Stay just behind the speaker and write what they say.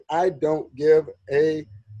I don't give a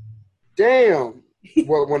damn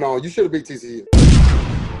what went on. You should have beat TCU.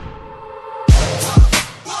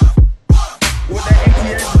 With that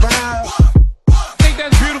ATS vibe. I think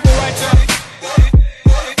that's beautiful right there.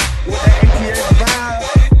 With that ATS vibe.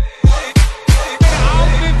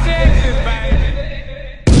 Austin, Texas,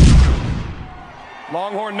 baby.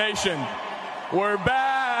 Longhorn Nation, we're back.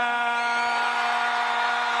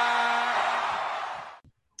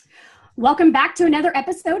 Welcome back to another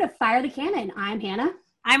episode of Fire the Cannon. I'm Hannah.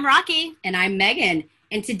 I'm Rocky. And I'm Megan.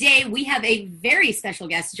 And today we have a very special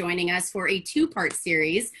guest joining us for a two-part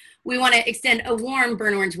series. We want to extend a warm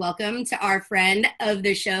burnt orange welcome to our friend of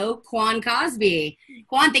the show, Quan Cosby.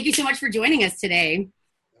 Quan, thank you so much for joining us today.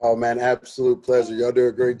 Oh, man, absolute pleasure. Y'all do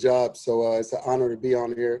a great job. So it's an honor to be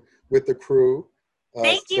on here with the crew.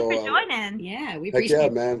 Thank you for joining. Yeah, we appreciate it. Yeah,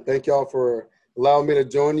 man. Thank y'all for allowing me to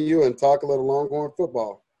join you and talk a little Longhorn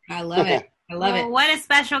football. I love it. I love it. What a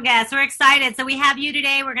special guest. We're excited. So we have you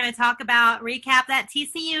today. We're going to recap that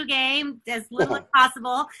TCU game as little as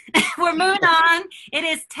possible. We're moving on. It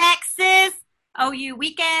is Texas OU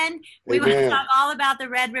weekend. We want to talk all about the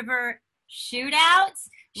Red River shootout.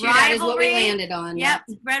 Shootout is what we landed on. Yep.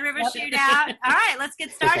 Red River shootout. All right, let's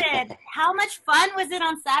get started. How much fun was it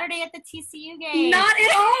on Saturday at the TCU game? Not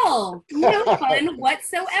at all. No fun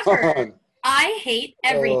whatsoever. Fun. I hate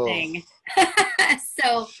everything.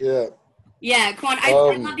 So, Shit. yeah, Quan, I'd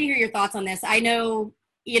love to hear your thoughts on this. I know,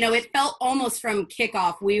 it felt almost from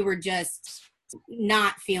kickoff we were just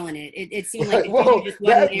not feeling it. It seemed like the just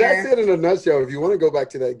wasn't there. That's it in a nutshell. If you want to go back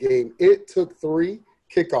to that game, it took 3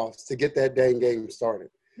 kickoffs to get that dang game started.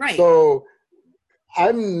 Right. So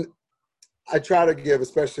I try to give,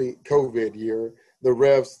 especially COVID year, the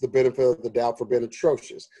refs the benefit of the doubt for being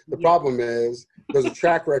atrocious. The problem is there's a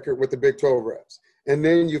track record with the Big 12 refs. And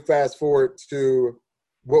then you fast forward to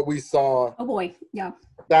what we saw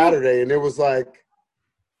Saturday, and it was like,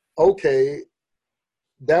 okay,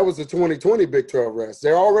 that was the 2020 Big 12 refs.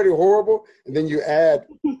 They're already horrible, and then you add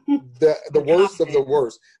the worst of the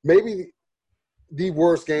worst. Maybe the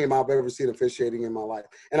worst game I've ever seen officiating in my life.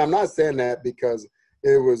 And I'm not saying that because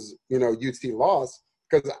it was, UT lost,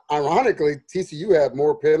 because ironically, TCU had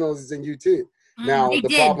more penalties than UT. Now,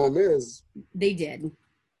 problem is they did.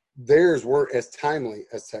 Theirs weren't as timely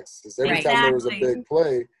as Texas. Every time there was a big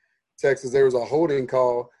play, Texas, there was a holding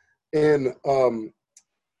call in the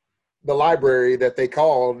library that they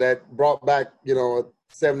called that brought back, a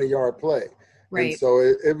 70-yard play. Right. And so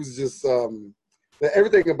it was just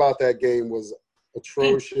everything about that game was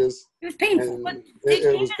atrocious. It was painful. But did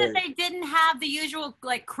you know that they didn't have the usual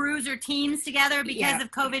crews or teams together because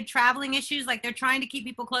of COVID traveling issues? Like they're trying to keep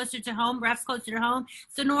people closer to home, refs closer to home.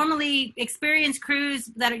 So normally experienced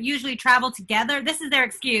crews that usually travel together, this is their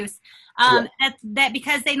excuse. That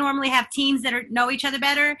because they normally have teams that know each other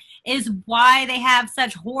better is why they have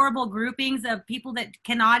such horrible groupings of people that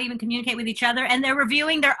cannot even communicate with each other, and they're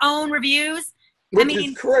reviewing their own reviews. Which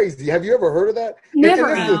is crazy. Have you ever heard of that? Never.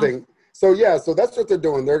 And this is the thing. So, so that's what they're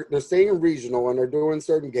doing. They're staying regional, and they're doing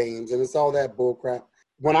certain games, and it's all that bull crap.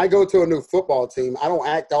 When I go to a new football team, I don't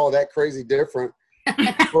act all that crazy different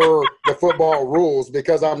for the football rules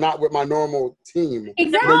because I'm not with my normal team.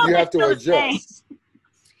 Exactly. You have to adjust.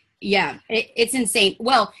 Yeah, it's insane.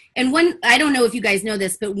 Well, and I don't know if you guys know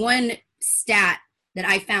this, but one stat that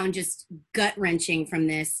I found just gut-wrenching from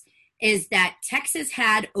this is that Texas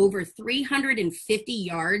had over 350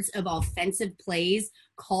 yards of offensive plays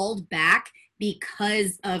called back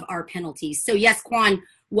because of our penalties. So yes, Quan,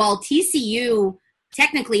 while TCU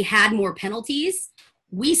technically had more penalties,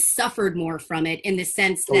 we suffered more from it in the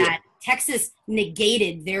sense that Texas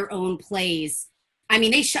negated their own plays. I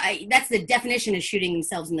mean, that's the definition of shooting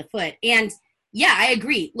themselves in the foot. And yeah, I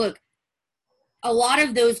agree. Look, a lot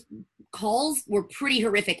of those calls were pretty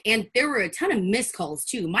horrific, and there were a ton of missed calls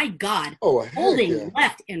too. My God, holding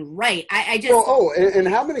left and right. I just and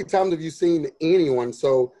how many times have you seen anyone?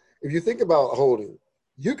 So if you think about holding,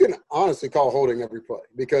 you can honestly call holding every play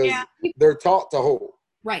because they're taught to hold.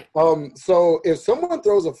 Right. So if someone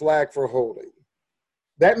throws a flag for holding,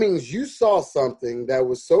 that means you saw something that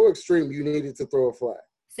was so extreme you needed to throw a flag.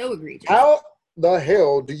 So egregious. How the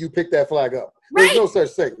hell do you pick that flag up? Right. There's no such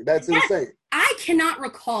thing. That's insane. I cannot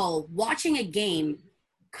recall watching a game,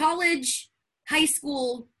 college, high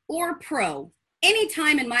school, or pro, any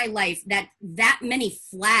time in my life that many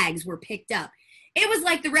flags were picked up. It was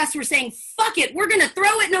like the refs were saying, fuck it, we're going to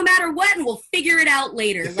throw it no matter what, and we'll figure it out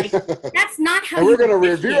later. Like, that's not how we're going to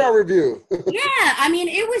review our review. Yeah, I mean,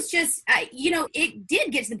 it was just, it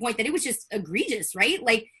did get to the point that it was just egregious, right?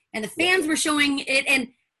 Like, and the fans were showing it, and,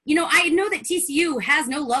 I know that TCU has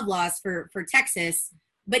no love loss for Texas,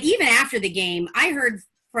 but even after the game, I heard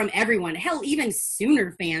from everyone. Hell, even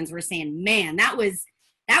Sooner fans were saying, "Man, that was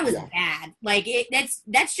bad." Like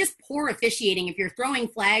that's just poor officiating. If you're throwing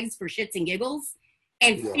flags for shits and giggles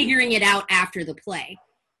and figuring it out after the play,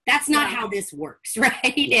 that's not how this works,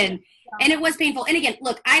 right? And it was painful. And again,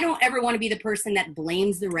 look, I don't ever want to be the person that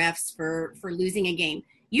blames the refs for losing a game.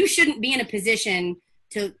 You shouldn't be in a position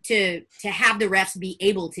to have the refs be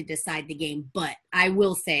able to decide the game. But I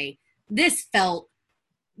will say this felt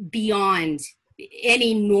beyond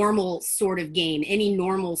any normal sort of game, any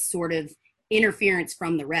normal sort of interference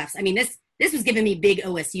from the refs. I mean, this was giving me big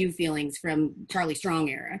OSU feelings from Charlie Strong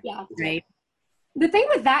era. Yeah. Right. The thing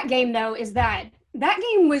with that game, though, is that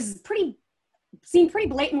game was seemed pretty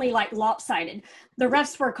blatantly like lopsided. The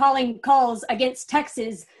refs were calling calls against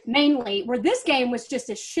Texas mainly, where this game was just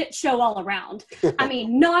a shit show all around. I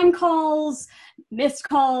mean, non-calls, missed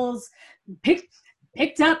calls,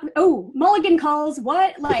 picked up, mulligan calls,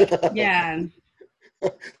 what? Like, yeah.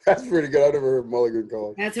 That's pretty good. I never heard mulligan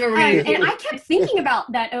calls. That's what we're going to do. And I kept thinking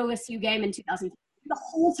about that OSU game in 2000 the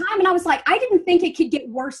whole time, and I was like, I didn't think it could get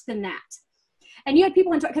worse than that. And you had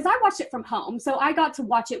people enjoy, because I watched it from home, so I got to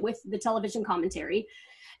watch it with the television commentary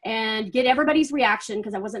and get everybody's reaction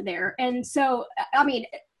because I wasn't there. And so, I mean,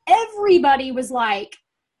 everybody was like,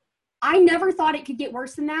 I never thought it could get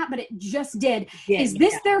worse than that, but it just did. Is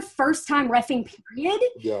this their first time reffing, period?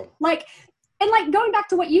 Yeah. Like going back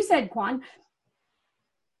to what you said, Quan,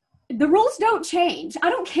 the rules don't change. I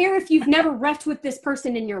don't care if you've never reffed with this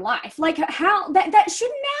person in your life. Like, how that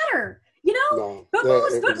shouldn't matter. You know, No, football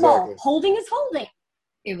is football. exactly. Holding is holding.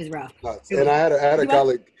 It was rough. And I had a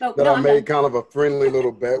colleague that I made kind of a friendly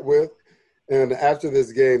little bet with, and after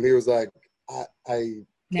this game, he was like, "I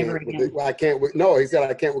Never again. I can't. No, he said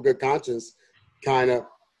I can't with good conscience, kind of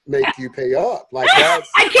make you pay up like that."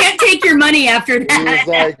 I can't take your money after He that. was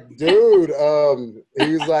like, "Dude,"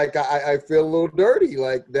 he was like, "I feel a little dirty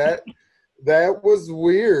like that." That was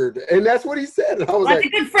weird, and that's what he said. And I was That's like, a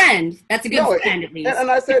good friend. That's a good friend, at least. And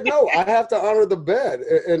I said, no, I have to honor the bet,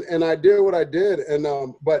 and I did what I did. And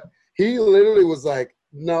but he literally was like,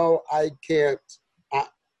 no, I can't. I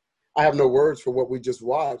have no words for what we just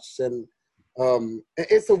watched, and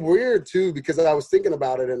it's a weird too because I was thinking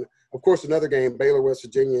about it, and of course another game, Baylor, West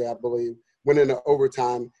Virginia, I believe, went into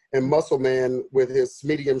overtime, and Muscle Man with his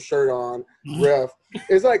medium shirt on, ref,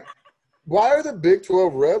 it's like, why are the Big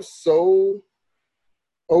 12 refs so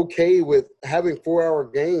okay with having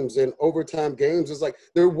 4-hour games and overtime games? It's like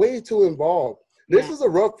they're way too involved. This is a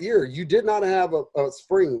rough year. You did not have a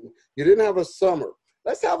spring. You didn't have a summer.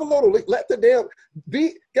 Let's have a little – let the damn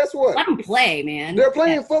 – guess what? Let them play, man. They're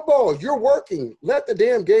playing football. You're working. Let the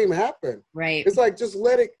damn game happen. Right. It's like just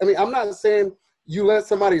let it – I mean, I'm not saying you let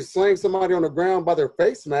somebody slam somebody on the ground by their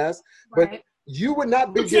face mask, but you would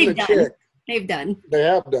not be getting a check. They've done. They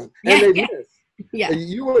have done. And they missed. Yeah.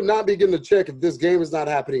 You would not be getting a check if this game is not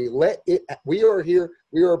happening. Let it. We are here.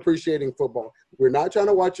 We are appreciating football. We're not trying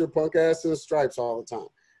to watch your punk ass in the stripes all the time.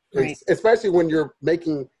 Right. Especially when you're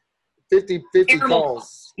making 50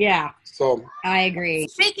 calls. Yeah. So I agree.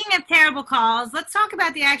 Speaking of terrible calls, let's talk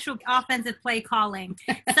about the actual offensive play calling.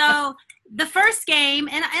 So the first game,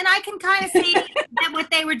 and I can kind of see that what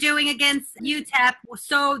they were doing against UTEP.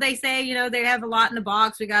 So they say, you know, they have a lot in the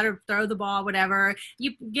box. We got to throw the ball, whatever.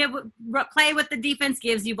 You play what the defense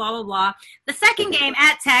gives you, blah, blah, blah. The second game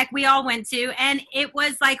at Tech we all went to, and it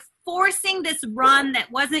was like forcing this run that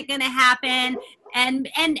wasn't going to happen. And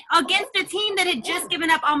against a team that had just given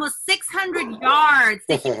up almost 600 yards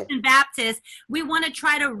to Houston Baptist, we want to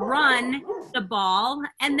try to run the ball.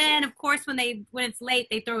 And then, of course, when it's late,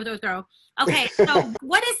 they throw. Okay, so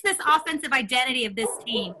what is this offensive identity of this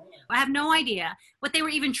team? I have no idea what they were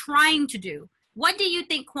even trying to do. What do you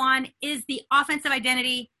think, Quan, is the offensive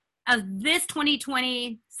identity of this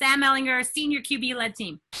 2020 Sam Ehlinger senior QB-led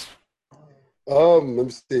team? let me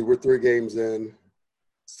see. We're 3 games in.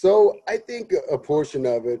 So I think a portion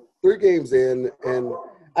of it, 3 games in, and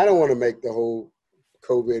I don't want to make the whole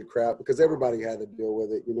COVID crap because everybody had to deal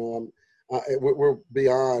with it. You know, we're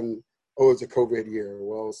beyond, it's a COVID year.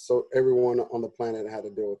 Well, so everyone on the planet had to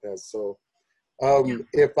deal with that. So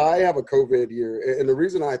if I have a COVID year, and the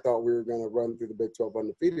reason I thought we were going to run through the Big 12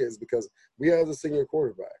 undefeated is because we have the senior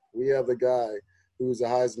quarterback. We have the guy who's a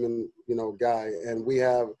Heisman, guy, and we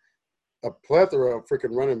have a plethora of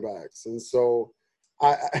freaking running backs. And so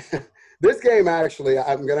this game, actually,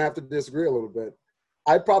 I'm going to have to disagree a little bit.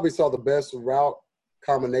 I probably saw the best route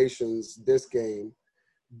combinations this game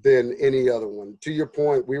than any other one. To your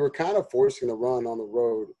point, we were kind of forcing a run on the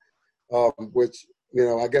road, which,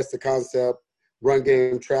 I guess the concept, run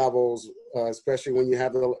game travels, especially when you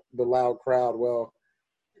have the loud crowd. Well,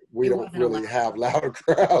 we It don't wasn't a really loud have loud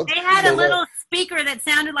crowds. They had a So little speaker that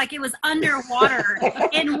sounded like it was underwater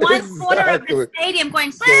in one corner of the Exactly. stadium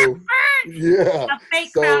going, So, yeah. a fake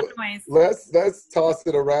So crowd noise. let's toss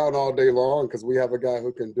it around all day long because we have a guy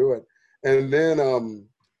who can do it. And then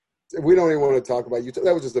we don't even want to talk about Utah.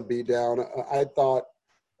 That was just a beat down. I thought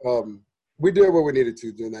we did what we needed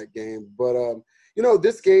to during that game. But,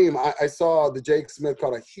 this game, I saw the Jake Smith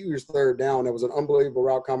caught a huge third down. It was an unbelievable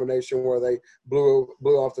route combination where they blew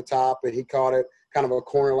off the top and he caught it, kind of a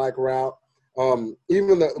corner-like route. When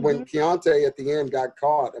Keontae at the end got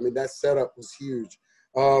caught, I mean, that setup was huge.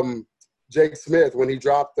 Jake Smith, when he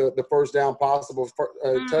dropped the first down possible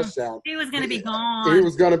touchdown. He was going to be gone. He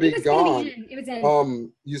was going to be gone. It was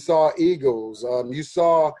in. You saw Eagles. You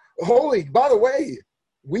saw – by the way,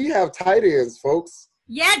 we have tight ends, folks.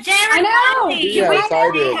 Yeah, Jared. I know. Yeah, we tight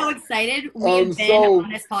are ends. so excited we have been on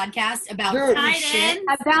this podcast about Dude, tight ends.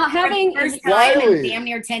 About having For the first a time Riley. in damn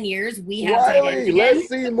near 10 years, we have tight ends Riley, again. let's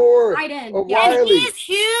see more tight end. of Yeah, And Riley. he is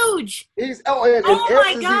huge. And Oh, my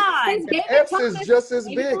Epps is, God. David Epps Thomas- is just as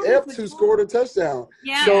David big. Thomas Epps was who tall. scored a touchdown.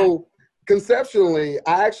 Yeah. So conceptually,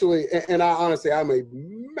 I honestly, I'm a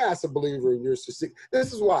massive believer in your success.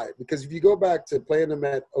 This is why, because if you go back to playing them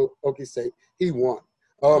at Okie State, he won.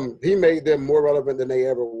 He made them more relevant than they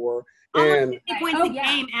ever were. Almost And 50 points Oh, a yeah.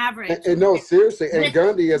 game average. and no, seriously, and With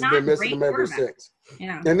Gundy has not been missing great them ever quarterbacks. since.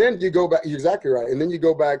 Yeah. And then you go back, you're exactly right. And then you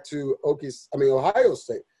go back to Ohio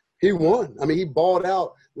State. He won. I mean, he balled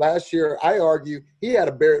out last year. I argue he had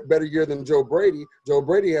a better year than Joe Brady. Joe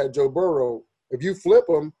Brady had Joe Burrow. If you flip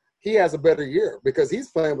him, he has a better year because he's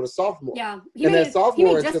playing with a sophomore. Yeah. And that sophomore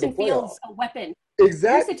he made into the Justin Fields a weapon.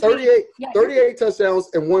 Exactly. Usage made- 38 touchdowns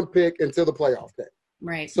and 1 pick until the playoff game.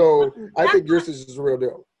 Right. So I think yours is a real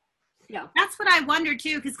deal. Yeah. That's what I wonder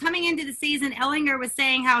too, because coming into the season, Ellinger was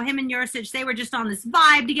saying how him and Yurcich, they were just on this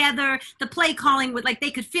vibe together. The play calling would they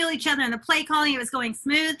could feel each other, and the play calling, it was going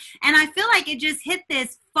smooth. And I feel like it just hit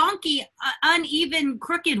this funky, uneven,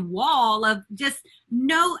 crooked wall of just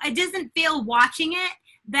it doesn't feel watching it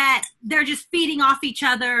that they're just feeding off each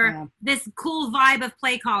other. Yeah. This cool vibe of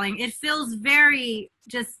play calling. It feels very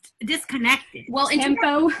just disconnected. Well, and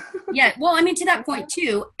Tempo. yeah. Well, I mean, to that point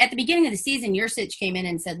too, at the beginning of the season, Yurcich came in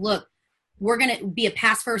and said, look, we're going to be a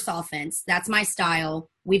pass-first offense. That's my style.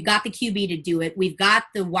 We've got the QB to do it. We've got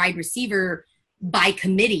the wide receiver by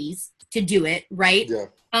committees to do it, right?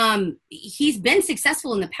 Yeah. He's been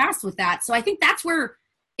successful in the past with that. So I think that's where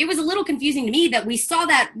it was a little confusing to me that we saw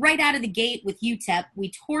that right out of the gate with UTEP.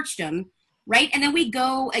 We torched them, right? And then we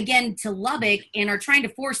go again to Lubbock and are trying to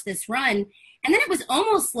force this run. And then it was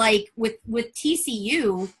almost like with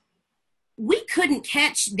TCU, we couldn't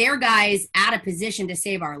catch their guys out of position to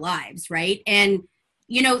save our lives, right? And,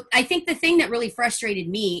 I think the thing that really frustrated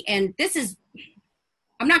me, and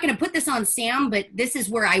I'm not going to put this on Sam, but this is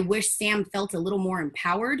where I wish Sam felt a little more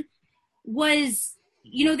empowered, was,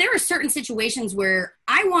 there are certain situations where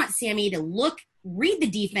I want Sammy to read the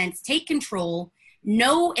defense, take control,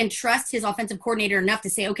 know and trust his offensive coordinator enough to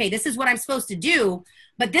say, okay, this is what I'm supposed to do,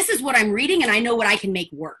 but this is what I'm reading and I know what I can make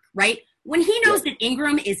work, right? When he knows that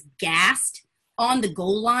Ingram is gassed on the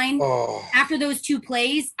goal line after those 2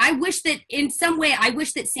 plays, I wish that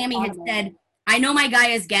Sammy had said, I know my guy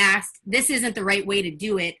is gassed. This isn't the right way to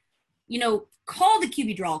do it. Call the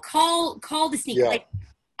QB draw, call the sneak. Yeah.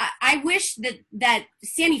 I wish that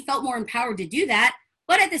Sammy felt more empowered to do that.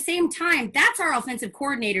 But at the same time, that's our offensive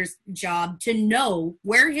coordinator's job to know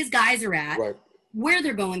where his guys are at, Right. where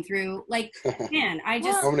they're going through. Man, I'm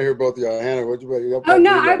going to hear both of y'all. Hannah, what you about? Oh,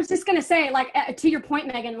 no, I was just going to say, to your point,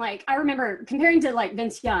 Megan, I remember comparing to,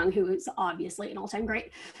 Vince Young, who is obviously an all-time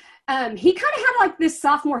great. He kind of had, this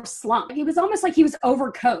sophomore slump. He was almost like he was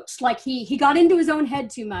overcoached. He got into his own head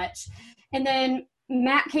too much. And then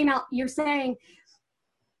Matt came out, you're saying,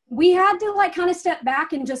 we had to, kind of step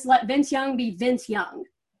back and just let Vince Young be Vince Young.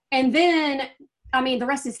 And then, the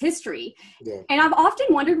rest is history. Yeah. And I've often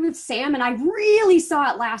wondered with Sam, and I really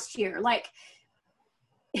saw it last year,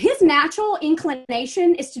 his natural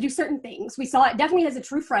inclination is to do certain things. We saw it definitely as a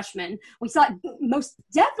true freshman. We saw it most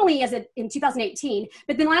definitely in 2018.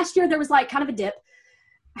 But then last year there was kind of a dip.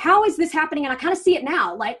 How is this happening? And I kind of see it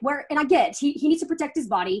now, and I get he needs to protect his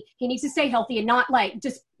body. He needs to stay healthy and not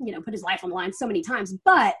just, put his life on the line so many times.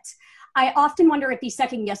 But I often wonder if he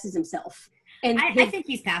second guesses himself. And I think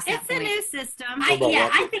he's past that It's point. a new system.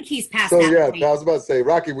 I think he's past So, that point. I was about to say,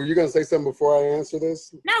 Rocky, were you going to say something before I answer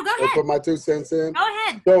this? No, go Or ahead. put my 2 cents in? Go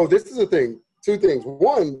ahead. So this is the thing. 2 things.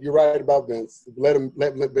 1, you're right about Vince. Let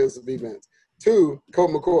Vince be Vince. 2,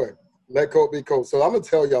 Colt McCoy. Let Colt be Colt. So I'm going to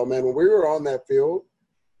tell y'all, man, when we were on that field,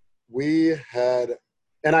 we had,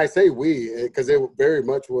 and I say we, because it very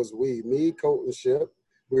much was we, me, Colt, and Ship.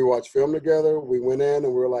 We watched film together. We went in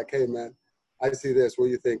and we were like, hey, man, I see this. What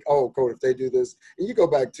do you think? Oh, coach, if they do this. And you go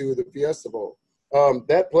back to the Fiesta Bowl.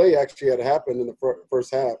 That play actually had happened in the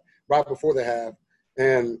first half, right before the half.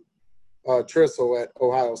 And Trissel at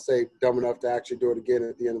Ohio State, dumb enough to actually do it again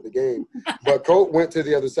at the end of the game. But Colt went to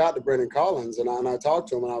the other side to Brandon Collins, and I talked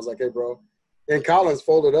to him, and I was like, hey, bro. And Collins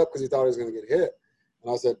folded up because he thought he was going to get hit.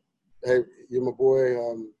 And I said, hey, you're my boy.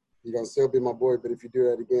 You're going to still be my boy, but if you do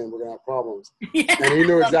that again, we're going to have problems. And he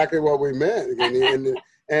knew exactly what we meant.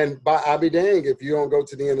 And I'll be dang if you don't go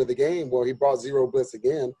to the end of the game. Well, he brought zero blitz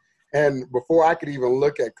again. And before I could even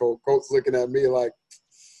look at Colt, Colt's looking at me like,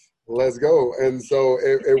 let's go. And so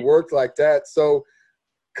it worked like that. So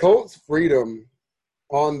Colt's freedom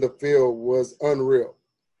on the field was unreal.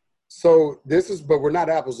 So but we're not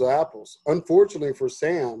apples to apples. Unfortunately for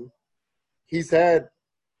Sam, he's had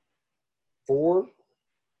 3,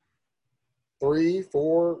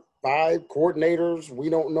 4, 5 coordinators. We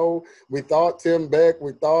don't know. We thought Tim Beck.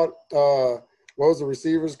 We thought what was the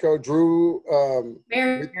receivers coach? Drew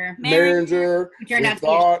Maringer. We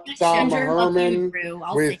thought Tom Herman.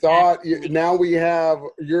 We thought now we have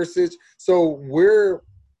Yurcich. So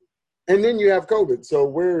and then you have COVID. So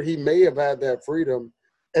where he may have had that freedom,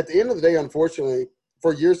 at the end of the day, unfortunately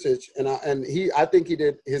for Yurcich, I think he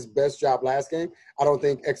did his best job last game. I don't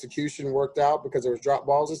think execution worked out because there was drop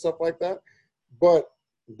balls and stuff like that. But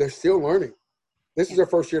they're still learning. This is their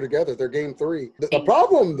first year together. They're game 3. The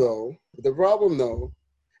problem though,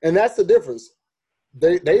 and that's the difference.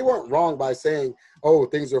 They weren't wrong by saying, oh,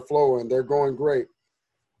 things are flowing. They're going great.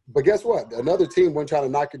 But guess what? Another team wouldn't try to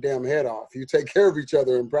knock your damn head off. You take care of each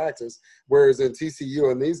other in practice. Whereas in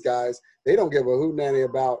TCU and these guys, they don't give a hootenanny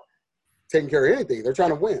about taking care of anything. They're trying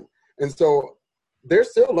to win. And so they're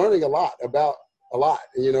still learning a lot,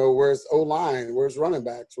 where's O-line, where's running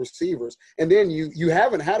backs, receivers. And then you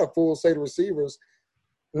haven't had a full slate of receivers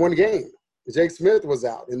one game. Jake Smith was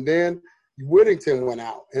out, and then Whittington went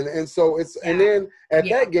out. And so and then at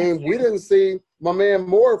that game, we didn't see my man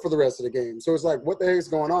Moore for the rest of the game. So it's like, what the heck is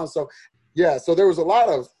going on? So, so there was a lot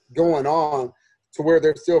of going on to where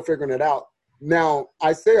they're still figuring it out. Now,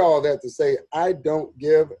 I say all that to say I don't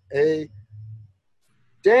give a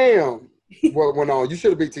damn what went on. You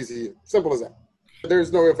should have beat TCU. Simple as that.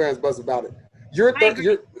 There's no ifs, ands, buts about it. Your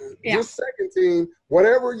second team,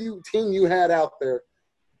 whatever team you had out there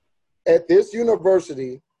at this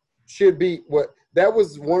university should be that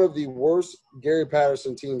was one of the worst Gary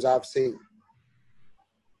Patterson teams I've seen.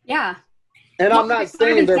 Yeah. And I'm not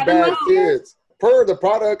saying they're bad kids. Per the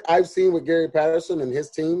product I've seen with Gary Patterson and his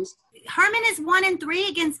teams. Herman is 1-3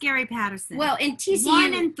 against Gary Patterson. Well, in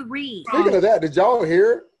TCU 1-3. Speaking of that, did y'all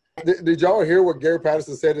hear what Gary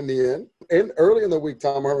Patterson said in the end? And early in the week,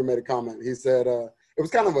 Tom Herman made a comment. He said it was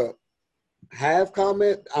kind of a half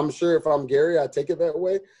comment. I'm sure if I'm Gary, I take it that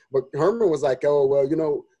way. But Herman was like, oh, well,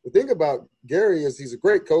 the thing about Gary is he's a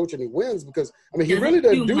great coach and he wins because, he really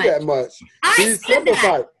doesn't do that much. He's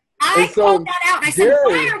simplified. I called that out. And I said,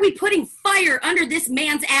 why are we putting fire under this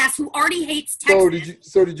man's ass who already hates Texas?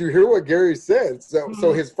 So did you hear what Gary said?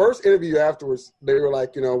 So his first interview afterwards, they were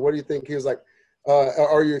like, what do you think? He was like,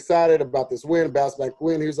 are you excited about this win, bounce back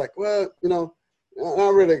win? He was like, well, I'm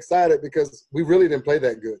not really excited because we really didn't play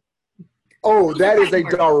that good. Oh, that is a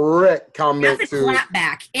direct comment. That's a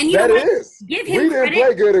clapback. And Give him credit. We didn't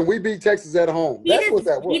play good and we beat Texas at home. That's what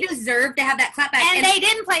that was. He deserved to have that clapback. And they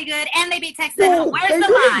didn't play good and they beat Texas at home. Where's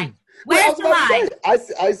the lie? Where's the lie?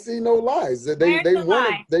 I see no lies.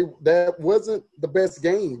 That wasn't the best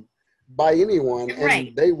game by anyone.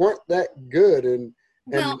 And they weren't that good.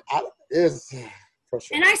 It's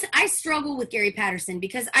frustrating. And I struggle with Gary Patterson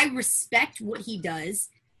because I respect what he does.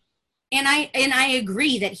 And I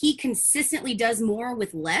agree that he consistently does more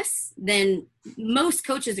with less than most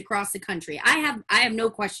coaches across the country. I have no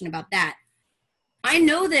question about that. I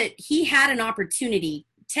know that he had an opportunity.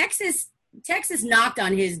 Texas knocked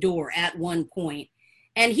on his door at one point,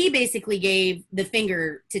 and he basically gave the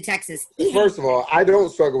finger to Texas. First of all, I don't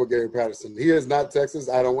struggle with Gary Patterson. He is not Texas.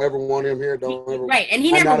 I don't ever want him here. Right, and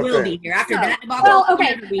he never will be here after that. Well, okay.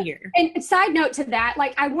 He'll never be here. And side note to that,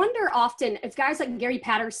 I wonder often if guys like Gary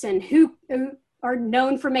Patterson who are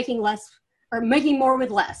known for making less or making more with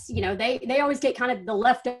less, they always get kind of the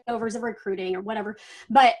leftovers of recruiting or whatever.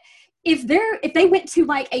 But if they went to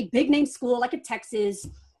a big name school like a Texas,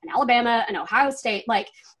 an Alabama, an Ohio State,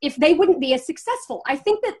 if they wouldn't be as successful, I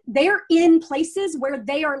think that they're in places where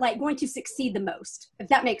they are going to succeed the most, if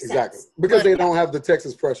that makes sense. Exactly. Because they don't have the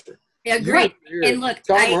Texas pressure. Yeah, great. And look,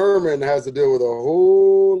 Tom Herman has to deal with a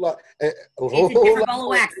whole lot. It's a different ball of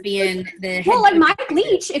wax being the head coach. Mike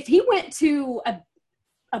Leach, if he went to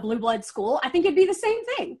a blue blood school, I think it'd be the same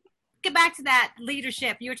thing. get back to that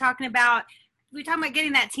leadership. You were talking about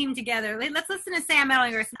getting that team together. Let's listen to Sam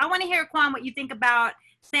Ehlinger. I want to hear, Quan, what you think about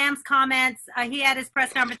Sam's comments. He had his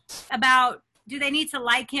press conference about, do they need to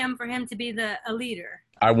like him for him to be a leader?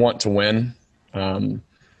 I want to win.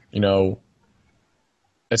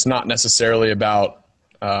 It's not necessarily about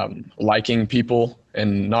liking people,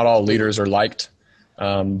 and not all leaders are liked.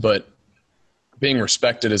 But being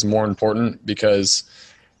respected is more important because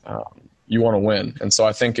you want to win. And so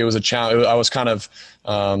I think it was a challenge. I was kind of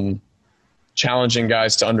challenging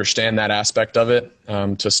guys to understand that aspect of it,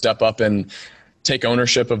 to step up and take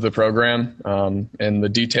ownership of the program and the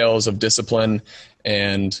details of discipline.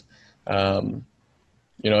 And,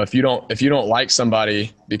 if you don't like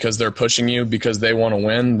somebody because they're pushing you because they want to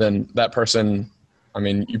win, then that person, I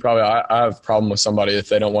have a problem with somebody if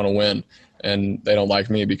they don't want to win and they don't like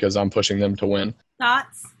me because I'm pushing them to win.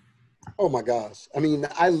 Thoughts? Oh my gosh.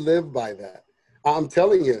 I live by that. I'm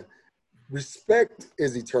telling you, respect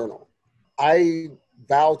is eternal. I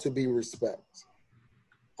vow to be respect.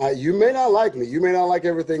 You may not like me. You may not like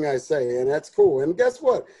everything I say, and that's cool. And guess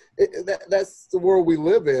what? That's the world we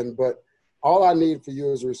live in, but all I need for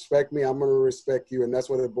you is respect me. I'm going to respect you, and that's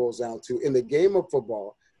what it boils down to. In the game of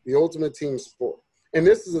football, the ultimate team sport. And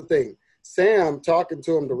this is the thing. Sam, talking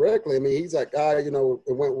to him directly, he's like, it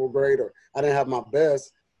went well great, or I didn't have my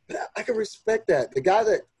best. But I can respect that. The guy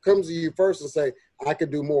that comes to you first and say, I can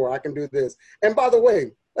do more, I can do this. And by the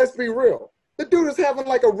way, let's be real. The dude is having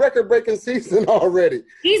like a record-breaking season already.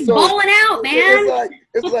 He's balling out, man.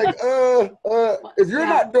 It's like, if you're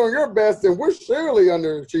not doing your best, then we're surely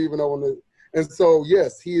underachieving on it. And so,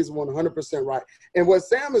 yes, he is 100% right. And what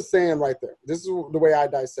Sam is saying right there, this is the way I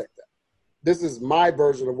dissect that. This is my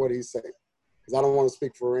version of what he's saying, because I don't want to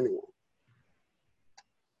speak for anyone.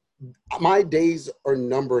 My days are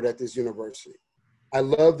numbered at this university. I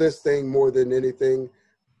love this thing more than anything.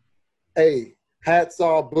 Hey, hats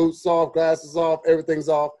off, boots off, glasses off, everything's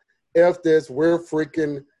off. F this,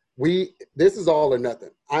 this is all or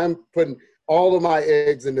nothing. I'm putting all of my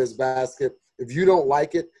eggs in this basket. If you don't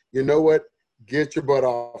like it, you know what? Get your butt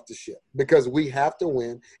off the ship, because we have to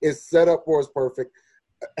win. It's set up for us perfect.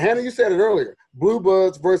 Hannah, you said it earlier, blue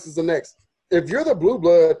bloods versus the next. If you're the blue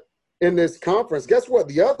blood in this conference, guess what?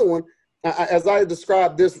 The other one, as I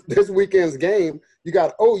described this weekend's game, you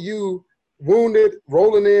got OU wounded,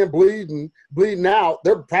 rolling in, bleeding out.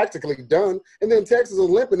 They're practically done. And then Texas is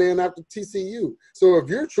limping in after TCU. So if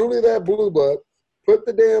you're truly that blue blood, put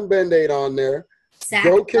the damn Band-Aid on there.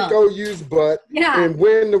 Go kick OU's butt and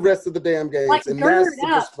win the rest of the damn games. Like, and gird that's the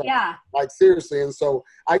up, perspective. yeah. Like, seriously. And so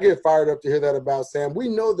I get fired up to hear that about Sam. We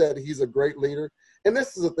know that he's a great leader. And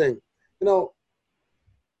this is the thing.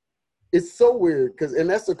 It's so weird and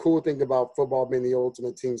that's the cool thing about football being the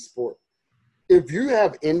ultimate team sport. If you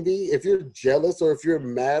have envy, if you're jealous, or if you're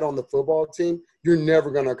mad on the football team, you're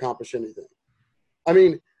never going to accomplish anything.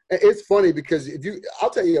 It's funny because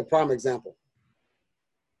I'll tell you a prime example.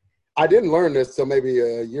 I didn't learn this till maybe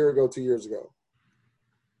a year ago, 2 years ago.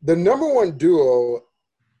 The number one duo,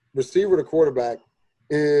 receiver to quarterback,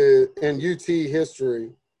 in UT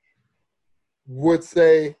history would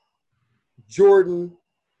say Jordan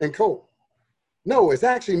and Cole. No, it's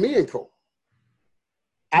actually me and Cole.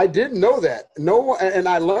 I didn't know that. No, and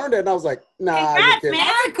I learned it, and I was like, nah. Congrats, man.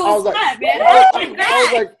 I was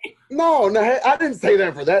like, no, I didn't say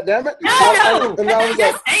that for that, damn it. No. And I was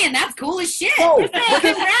just saying, that's cool as shit. But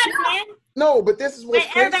this is what's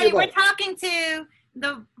crazy everybody, about we're talking to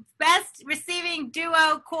the best receiving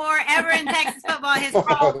duo core ever in Texas football history.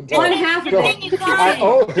 One half of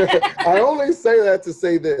it. I only say that to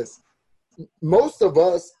say this. Most of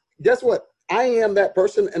us, guess what? I am that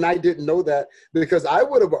person, and I didn't know that, because I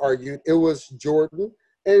would have argued it was Jordan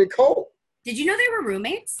and Cole. Did you know they were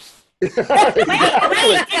roommates? Exactly. Wait,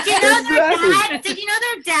 did you know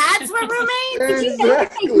their dads were roommates? Did you know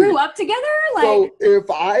they grew up together? So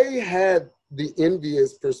if I had the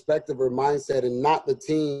envious perspective or mindset and not the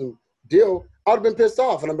team deal, I would have been pissed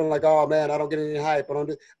off, and I've been like, oh man, I don't get any hype. I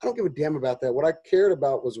don't give a damn about that. What I cared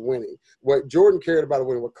about was winning. What Jordan cared about was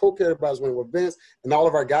winning. What Cole cared about was winning with Vince and all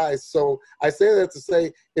of our guys. So I say that to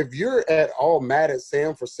say, if you're at all mad at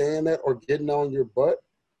Sam for saying that or getting on your butt,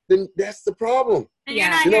 then that's the problem.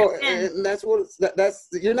 Yeah. And that's what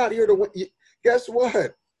you're not here to win. Guess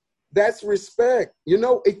what? That's respect.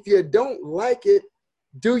 If you don't like it,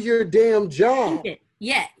 do your damn job.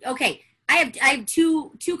 Yeah. Okay. I have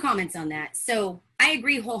two comments on that. So I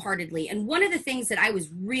agree wholeheartedly. And one of the things that I was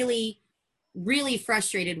really, really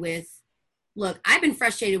frustrated with, look, I've been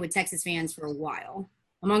frustrated with Texas fans for a while.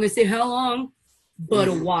 I'm not going to say how long, but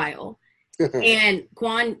a while. And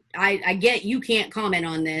Quan, I get you can't comment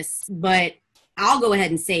on this, but I'll go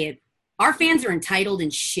ahead and say it. our fans are entitled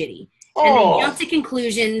and shitty. And they jump to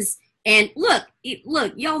conclusions. And look,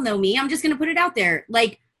 y'all know me. I'm just going to put it out there.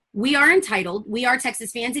 Like, we are entitled. We are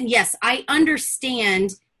Texas fans. And yes, I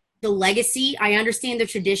understand the legacy. I understand the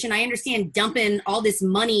tradition. I understand dumping all this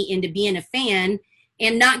money into being a fan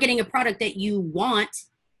and not getting a product that you want.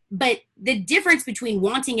 But the difference between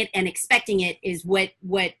wanting it and expecting it is what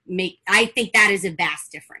I think that is a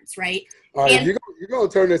vast difference, right? All right, you're going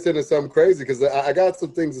to turn this into something crazy because I got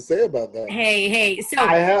some things to say about that. Hey, so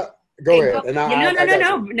go ahead. No,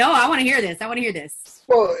 I want to hear this.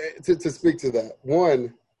 Well, to speak to that,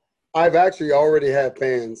 one, I've actually already had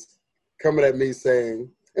fans coming at me saying,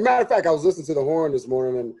 as a matter of fact, I was listening to the Horn this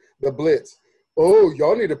morning and the Blitz. Oh,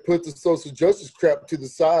 y'all need to put the social justice crap to the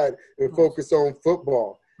side and focus on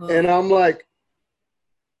football. And I'm like,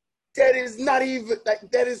 that is not even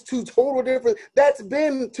that is two total different. That's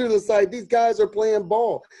been to the side. These guys are playing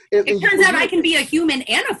ball. It turns out I can be a human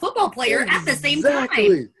and a football player at the same time.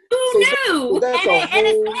 Who knew? And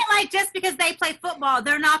it's not like just because they play football,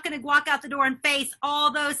 they're not going to walk out the door and face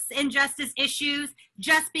all those injustice issues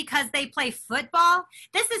just because they play football.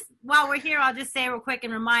 This is, while we're here, I'll just say real quick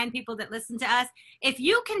and remind people that listen to us, if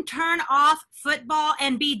you can turn off football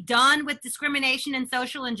and be done with discrimination and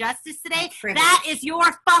social injustice today, that is your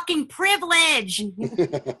fucking privilege.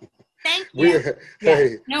 Thank you.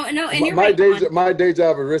 Hey, no, and you're my day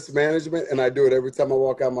job is risk management, and I do it every time I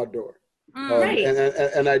walk out my door. Right.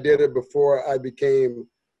 And I did it before I became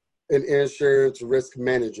an insurance risk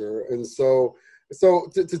manager. And so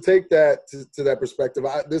to take that to that perspective,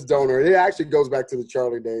 this donor, it actually goes back to the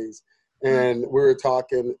Charlie days. And we were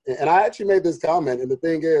talking, and I actually made this comment. And the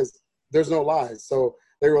thing is, there's no lies. So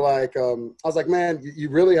they were like, I was like, man, you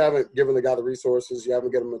really haven't given the guy the resources. You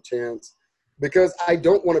haven't given him a chance. Because I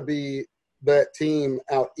don't want to be that team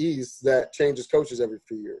out east that changes coaches every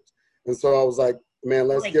few years. And so I was like, man,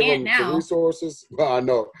 let's give them the resources. Well, I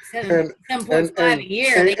know. 7.5 a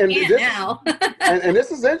year. They can't now. and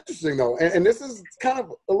this is interesting, though. And this is kind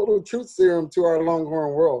of a little truth serum to our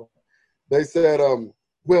Longhorn world. They said,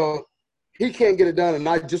 well, he can't get it done, and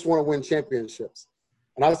I just want to win championships.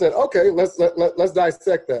 And I said, okay, let's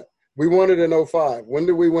dissect that. We won it in 05. When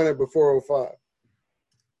did we win it before 05?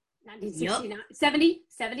 1969. 70?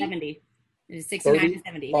 70. It was 69 to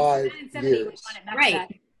 70. 5 years.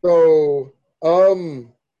 Right. So,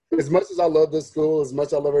 as much as I love this school, as much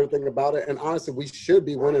as I love everything about it, and honestly, we should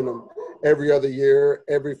be winning them every other year,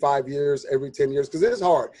 every 5 years, every 10 years, because it is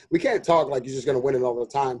hard. We can't talk like you're just going to win it all the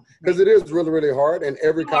time, because it is really, really hard. And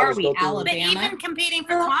every college goes through. But even competing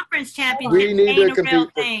for conference championships we need to compete real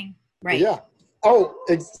thing. Right. Yeah. Oh,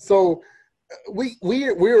 so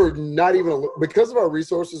we're not even, because of our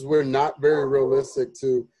resources, we're not very realistic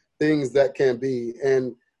to things that can be.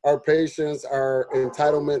 And our patience, our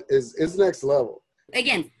entitlement is next level.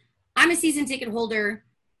 Again, I'm a season ticket holder.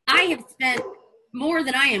 I have spent more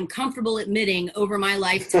than I am comfortable admitting over my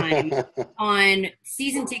lifetime on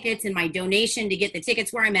season tickets and my donation to get the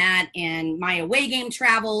tickets where I'm at and my away game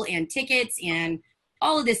travel and tickets and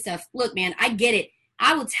all of this stuff. Look, man, I get it.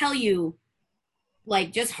 I will tell you,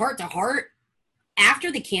 like, just heart to heart,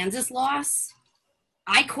 after the Kansas loss,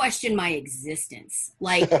 I questioned my existence.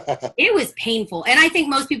 Like, it was painful. And I think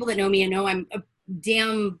most people that know me know I'm a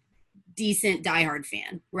damn decent diehard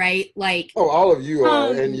fan, right? Like, oh, all of you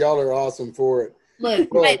are, and y'all are awesome for it. Look,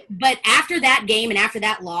 but after that game and after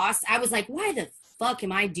that loss, I was like, why the fuck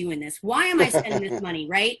am I doing this? Why am I spending this money,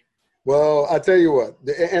 right? Well, I tell you what,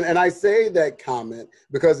 and I say that comment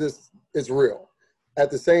because it's real. At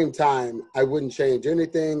the same time, I wouldn't change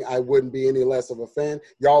anything. I wouldn't be any less of a fan.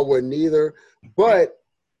 Y'all wouldn't either. But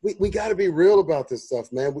we got to be real about this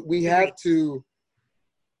stuff, man. We have to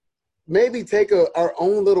maybe take our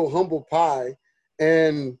own little humble pie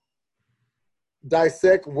and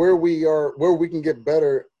dissect where we are, where we can get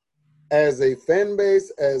better as a fan base,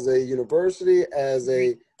 as a university, as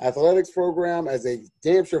a athletics program, as a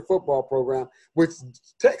damn sure football program, which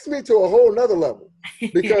takes me to a whole nother level.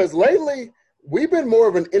 Because lately, we've been more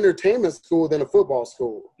of an entertainment school than a football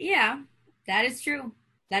school. Yeah, that is true.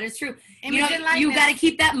 That is true. You got to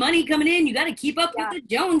keep that money coming in. You got to keep up with the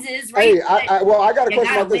Joneses, right? Hey, I got a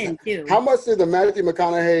question about this. Too. How much did the Matthew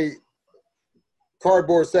McConaughey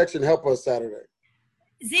cardboard section help us Saturday?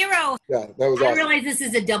 0. Yeah, that was awesome. I realize this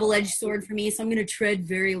is a double-edged sword for me, so I'm going to tread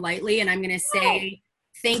very lightly, and I'm going to say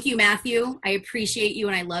thank you, Matthew. I appreciate you,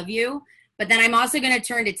 and I love you. But then I'm also going to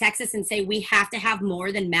turn to Texas and say we have to have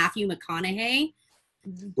more than Matthew McConaughey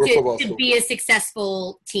to be a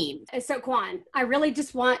successful team. So, Quan, I really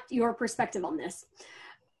just want your perspective on this.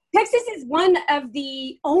 Texas is one of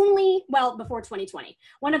the only, well, before 2020,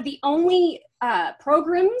 one of the only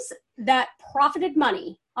programs that profited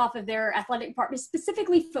money off of their athletic department,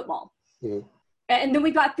 specifically football. Mhm. And then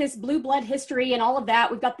we've got this blue blood history and all of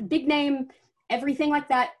that. We've got the big name, everything like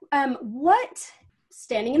that. What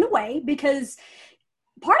standing in the way? Because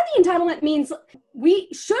part of the entitlement means we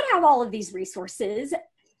should have all of these resources.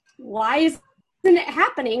 Why isn't it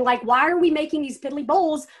happening? Like, why are we making these piddly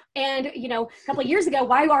bowls? And, a couple of years ago,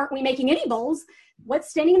 why aren't we making any bowls? What's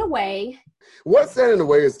standing in the way? What's standing in the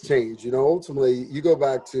way is change. Ultimately, you go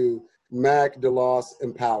back to Mack, DeLoss,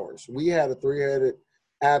 and Powers. We had a three-headed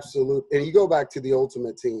absolute, and you go back to the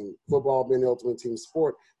ultimate team, football being the ultimate team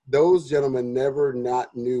sport, those gentlemen never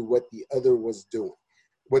not knew what the other was doing.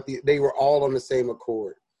 They were all on the same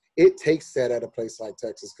accord. It takes that at a place like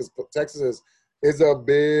Texas, because Texas is a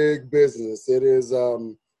big business. It is,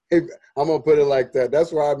 I'm going to put it like that.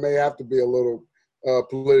 That's why I may have to be a little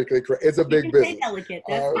politically correct. It's a big business. Delicate.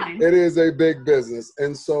 That's fine. It is a big business.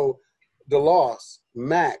 And so DeLoss,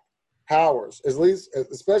 Mack, Powers, at least,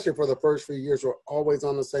 especially for the first few years, were always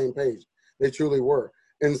on the same page. They truly were.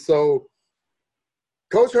 And so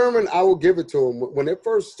Coach Herman, I will give it to him. When it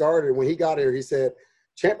first started, when he got here, he said,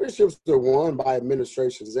 championships are won by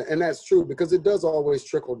administrations. And that's true, because it does always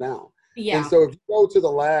trickle down. Yeah. And so if you go to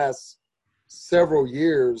the last several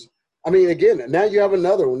years, again, now you have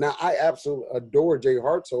another one. Now, I absolutely adore Jay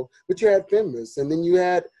Hartzell, but you had Fenves, and then you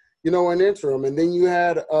had, an interim, and then you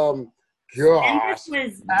had,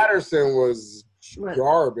 Patterson was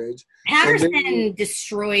garbage. Patterson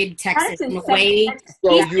destroyed Texas in a way.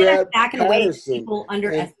 So you had back in a way Patterson, people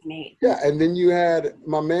underestimate. And then you had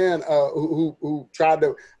my man who tried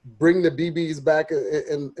to bring the BBs back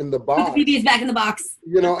in the box. Put the BBs back in the box.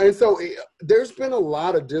 And so there's been a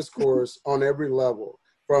lot of discourse on every level,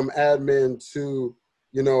 from admin to,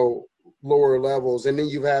 lower levels. And then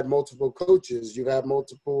you've had multiple coaches. You've had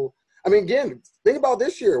multiple – again, think about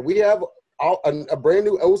this year. We have a brand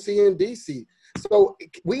new OC and DC. So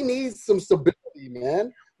we need some stability,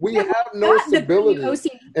 man. We have no stability.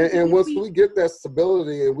 And once we get that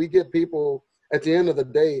stability and we get people at the end of the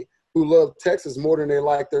day who love Texas more than they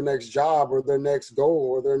like their next job or their next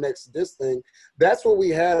goal or their next this thing, that's what we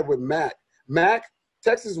had with Mack.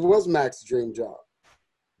 Texas was Mack's dream job.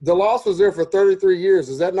 DeLoss was there for 33 years.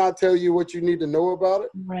 Does that not tell you what you need to know about it?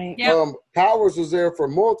 Right. Yep. Powers was there for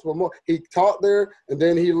multiple more. He taught there, and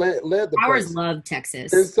then he led the Powers place. loved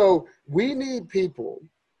Texas. And so we need people.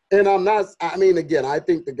 And again, I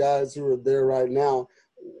think the guys who are there right now,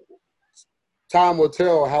 time will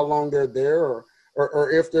tell how long they're there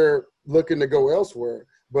or if they're looking to go elsewhere.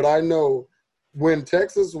 But I know when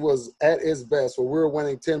Texas was at its best, when we were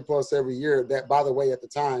winning 10-plus every year, that, by the way, at the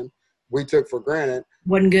time, we took for granted.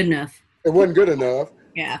 Wasn't good enough. It wasn't good enough.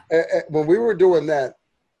 Yeah. When we were doing that,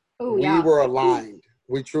 we yeah. were aligned.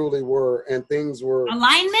 We truly were, and things were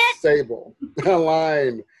Alignment? stable.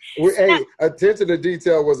 Aligned. Attention to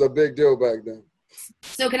detail was a big deal back then.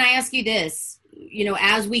 So can I ask you this?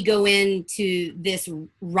 As we go into this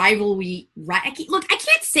rivalry, I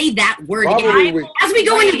can't say that word again. As we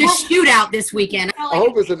go into the shootout this weekend. I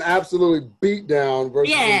hope it's an absolutely beatdown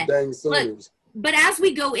versus the dang Sooners. But as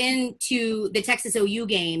we go into the Texas OU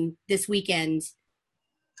game this weekend,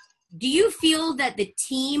 do you feel that the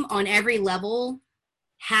team on every level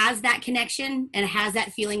has that connection and has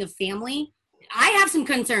that feeling of family? I have some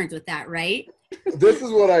concerns with that, right? This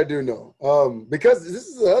is what I do know. Because this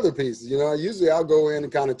is the other piece. Usually I'll go in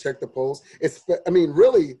and kind of check the polls.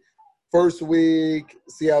 Really, first week,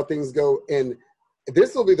 see how things go. And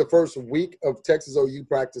this will be the first week of Texas OU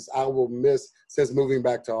practice I will miss since moving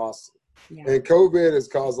back to Austin. Yeah. And COVID has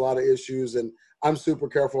caused a lot of issues, and I'm super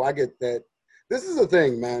careful. I get that. This is the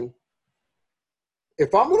thing, man.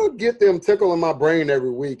 If I'm going to get them tickling my brain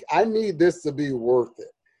every week, I need this to be worth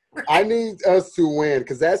it. I need us to win,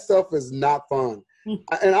 because that stuff is not fun.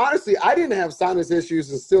 And honestly, I didn't have sinus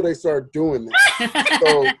issues until they started doing that.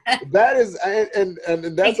 So that is, and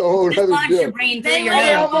that's a whole other deal. Your brain through your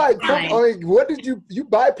head. What did you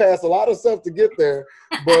bypass a lot of stuff to get there.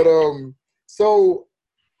 But so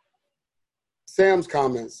Sam's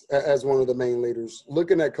comments as one of the main leaders,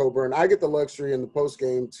 looking at Coburn, I get the luxury in the post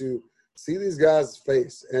game to see these guys'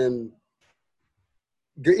 face, and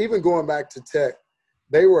even going back to Tech,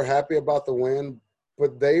 they were happy about the win,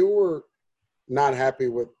 but they were not happy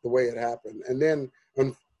with the way it happened. And then,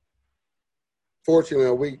 unfortunately,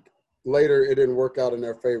 a week later, it didn't work out in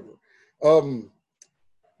their favor.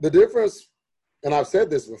 The difference, and I've said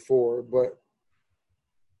this before, but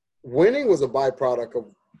winning was a byproduct of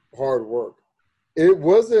hard work. It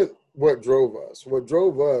wasn't what drove us. What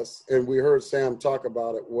drove us, and we heard Sam talk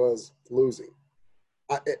about it, was losing.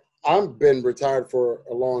 I've been retired for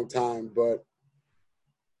a long time, but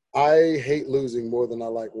I hate losing more than I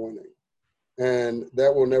like winning. And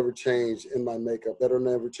that will never change in my makeup. That will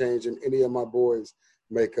never change in any of my boys'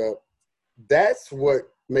 makeup. That's what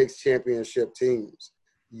makes championship teams.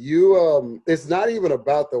 It's not even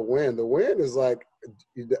about the win. The win is like,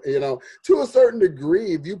 to a certain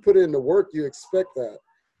degree, if you put in the work, you expect that.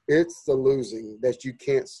 It's the losing that you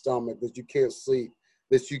can't stomach, that you can't sleep,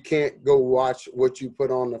 that you can't go watch what you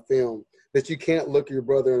put on the film, that you can't look your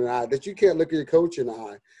brother in the eye, that you can't look your coach in the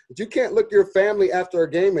eye, that you can't look your family after a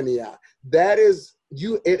game in the eye. That is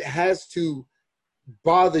it has to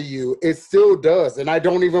bother you. It still does. And I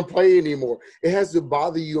don't even play anymore. It has to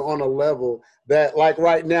bother you on a level that, like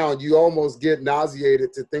right now, you almost get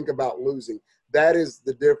nauseated to think about losing. That is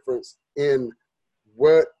the difference in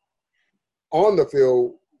what on the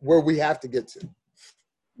field where we have to get to.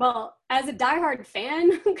 Well, as a diehard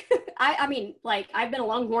fan, I mean, like, I've been a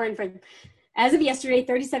Longhorn for, as of yesterday,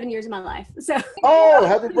 37 years of my life. So. Oh,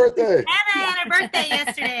 happy birthday. Anna had a birthday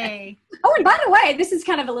yesterday. Oh, and by the way, this is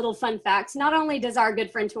kind of a little fun fact. Not only does our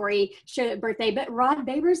good friend Tori share a birthday, but Rod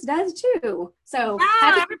Babers does too. So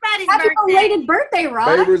everybody's happy birthday. Belated birthday,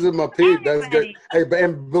 Rod. Babers is my peep. That's good. Everybody. Hey,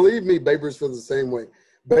 and believe me, Babers feels the same way.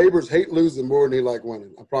 Babers hate losing more than he like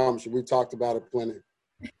winning. I promise you. We've talked about it plenty.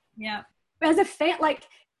 Yeah. As a fan, like,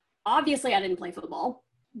 obviously I didn't play football.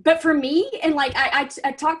 But for me, and like I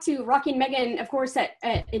talked to Rocky and Megan, of course,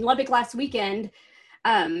 in Lubbock last weekend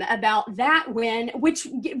about that win, which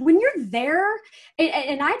when you're there,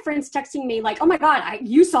 and I had friends texting me like, oh my God,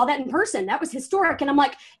 you saw that in person. That was historic. And I'm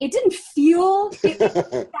like, it didn't feel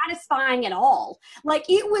satisfying at all. Like,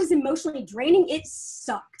 it was emotionally draining. It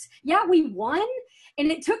sucked. Yeah, we won. And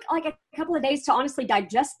it took like a couple of days to honestly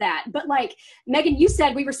digest that. But like, Megan, you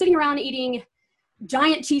said we were sitting around eating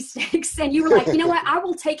giant cheesesteaks, and you were like, you know what, I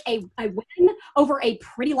will take a win over a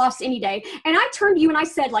pretty loss any day. And I turned to you and I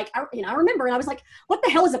said, like, I remember, and I was like, what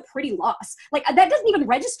the hell is a pretty loss? Like, that doesn't even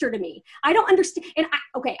register to me. I don't understand. And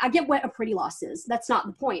I get what a pretty loss is. That's not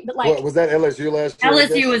the point. But like, what, was that LSU last year?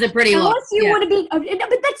 LSU was a pretty loss. LSU would have been,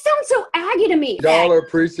 but that sounds so Aggie to me. Y'all are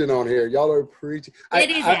preaching on here. Y'all are preaching.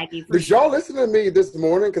 It is Aggie. Did y'all listen to me this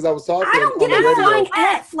morning? Because I was talking. I don't get on the a radio. flying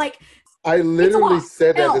F. Like, I literally loss.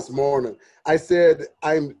 said that L. this morning. I said,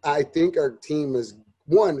 I think our team is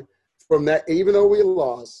one from that, even though we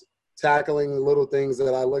lost, tackling little things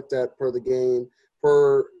that I looked at per the game,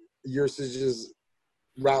 per usages,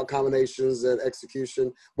 route combinations, and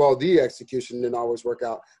execution. Well, the execution didn't always work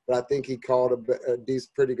out, but I think he called a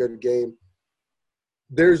decent, pretty good game.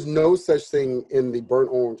 There's no such thing in the burnt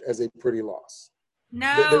orange as a pretty loss.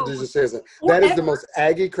 No. There just isn't. That is the most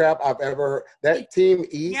Aggie crap I've ever heard. That Team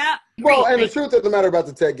East. Yeah. Well, and the truth of the matter about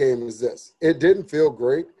the Tech game is this. It didn't feel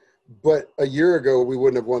great, but a year ago we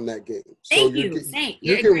wouldn't have won that game. Thank So you.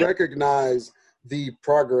 you can recognize the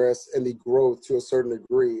progress and the growth to a certain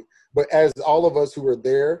degree. But as all of us who were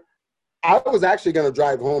there, I was actually going to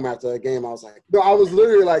drive home after that game. I was like, no, I was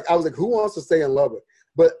literally like, who wants to stay in Lubbock?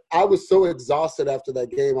 But I was so exhausted after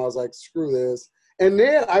that game. I was like, screw this. And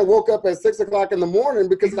then I woke up at 6 o'clock in the morning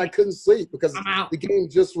because I couldn't sleep because the game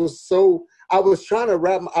just was so – I was trying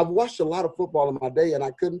to I watched a lot of football in my day, and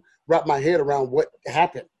I couldn't wrap my head around what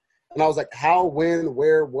happened. And I was like, how, when,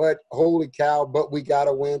 where, what, holy cow, but we got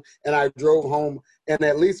to win. And I drove home, and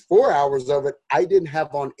at least 4 hours of it, I didn't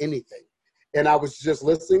have on anything. And I was just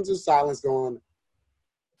listening to silence going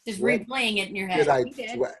 – just replaying it in your head.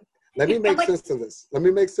 Let me make sense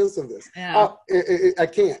of this. Yeah. I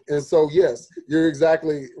can't. And so, yes, you're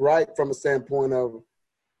exactly right from a standpoint of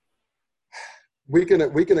we can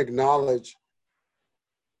acknowledge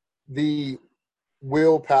the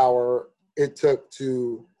willpower it took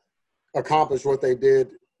to accomplish what they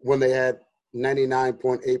did when they had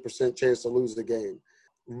 99.8% chance to lose the game.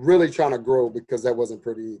 Really trying to grow because that wasn't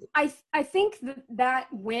pretty either. I think that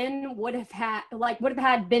win would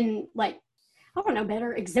have been I don't know,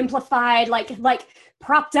 better exemplified, like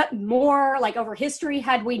propped up more, like over history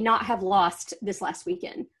had we not have lost this last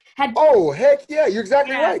weekend. Oh, heck yeah, you're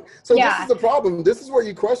exactly right. So this is the problem. This is where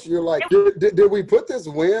you question. You're like, did we put this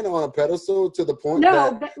win on a pedestal to the point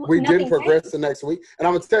that we didn't progress the next week? And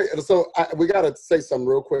I'm going to tell you, so we got to say something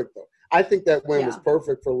real quick, though. I think that win was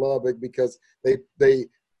perfect for Lubbock because they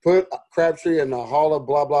put Crabtree in the hall of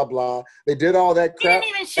blah, blah, blah. They did all that crap. He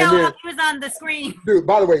didn't even show up. He was on the screen. Dude,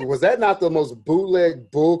 by the way, was that not the most bootleg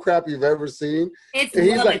bull crap you've ever seen? It's and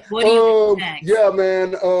he's Lubbock. like, what do you expect? yeah,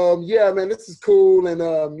 man, this is cool. And,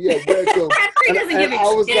 very cool. Crabtree doesn't give a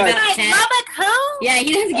shit about Tech. Lubbock who? Yeah,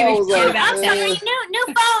 he doesn't give a shit about I'm Tech. sorry, new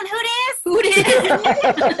phone. Who this? Who did?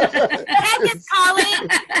 Tech is calling.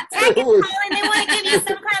 They want to give you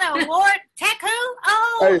some kind of award. Tech who?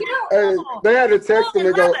 Oh, hey, they had to text him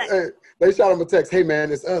and go, they shot him a text. Hey man,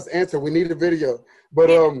 it's us. Answer. We need a video. But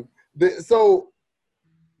so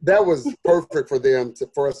that was perfect for them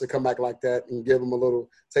for us to come back like that and give them a little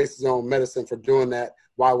taste of his own medicine for doing that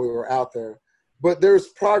while we were out there. But there's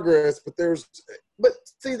progress. But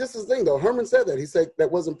see, this is the thing though. Herman said that. He said that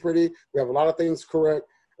wasn't pretty. We have a lot of things correct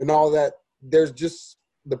and all that. There's just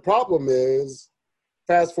the problem is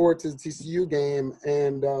fast forward to the TCU game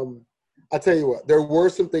and. I tell you what, there were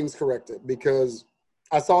some things corrected because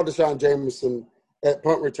I saw Deshaun Jameson at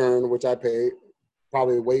punt return, which I paid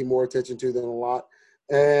probably way more attention to than a lot.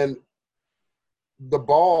 And the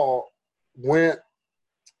ball went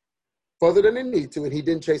further than it needed to, and he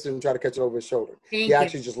didn't chase it and try to catch it over his shoulder. He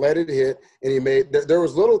actually just let it hit, and he made – there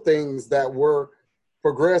was little things that were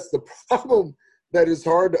progressed. The problem that is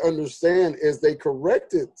hard to understand is they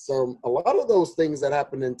corrected a lot of those things that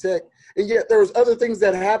happened in Tech, and yet there was other things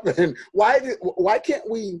that happened. Why can't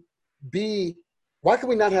we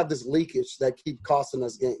not have this leakage that keep costing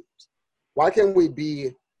us games? Why can't we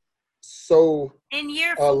be so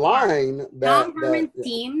aligned that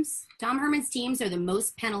Tom Herman's teams are the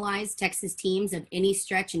most penalized Texas teams of any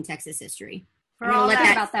stretch in Texas history. For all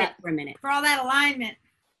that for a minute. For all that alignment.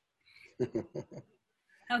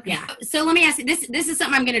 Okay. Yeah. So let me ask you, this is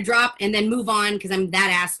something I'm going to drop and then move on because I'm that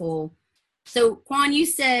asshole. So Quan, you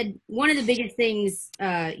said one of the biggest things,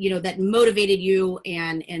 that motivated you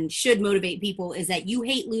and should motivate people is that you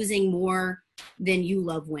hate losing more than you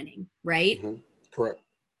love winning, right? Mm-hmm. Correct.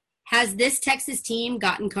 Has this Texas team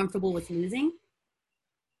gotten comfortable with losing?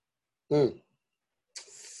 You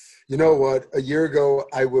know what? A year ago,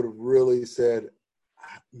 I would have really said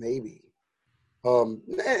maybe.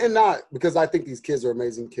 And not because I think these kids are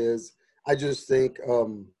amazing kids. I just think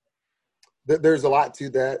that there's a lot to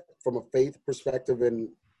that from a faith perspective and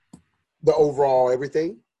the overall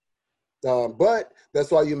everything. But that's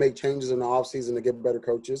why you make changes in the offseason to get better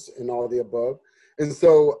coaches and all of the above. And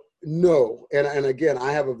so, no. And again,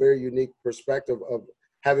 I have a very unique perspective of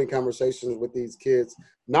having conversations with these kids,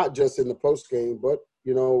 not just in the post game, but,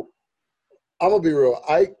 I'm going to be real.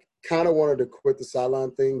 I kind of wanted to quit the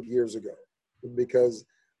sideline thing years ago, because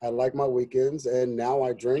I like my weekends and now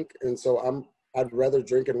I drink. And so I'd rather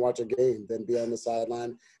drink and watch a game than be on the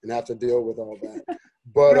sideline and have to deal with all that.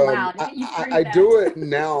 But I do it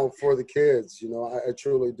now for the kids, I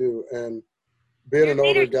truly do. And being an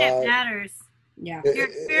older guy matters. Yeah. Your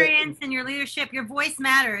experience and your leadership, your voice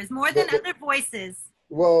matters more than other voices.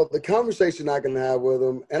 Well, the conversation I can have with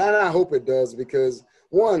them, and I hope it does, because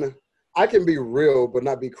one, I can be real but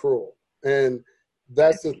not be cruel. And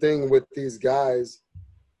that's the thing with these guys.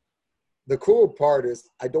 The cool part is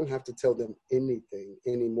I don't have to tell them anything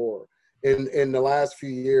anymore. In the last few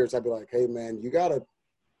years, I'd be like, hey, man, you got to,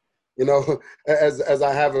 as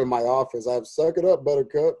I have in my office, I've suck it up,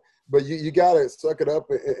 buttercup, but you got to suck it up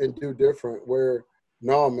and do different where,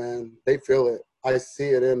 no, man, they feel it. I see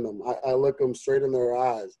it in them. I look them straight in their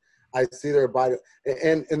eyes. I see their body.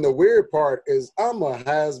 And the weird part is I'm a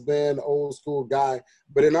has-been old school guy,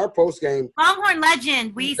 but in our post-game. Longhorn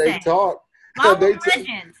legend, they talk. Longhorn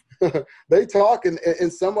legend. They talk,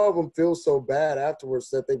 and some of them feel so bad afterwards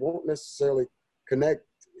that they won't necessarily connect.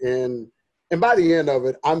 And by the end of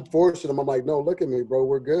it, I'm forcing them. I'm like, no, look at me, bro.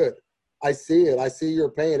 We're good. I see it. I see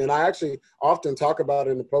your pain. And I actually often talk about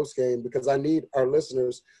it in the post-game because I need our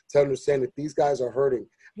listeners to understand that these guys are hurting.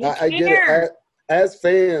 I get it. As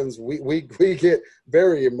fans, we get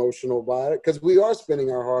very emotional by it because we are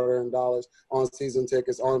spending our hard-earned dollars on season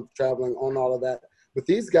tickets, on traveling, on all of that. But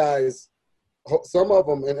these guys, some of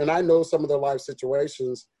them, and I know some of their life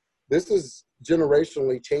situations, this is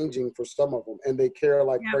generationally changing for some of them, and they care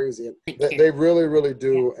like crazy. And they really, really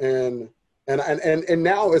do. And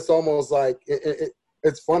now it's almost like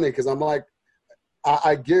it's funny because I'm like,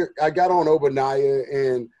 I got on Obadiah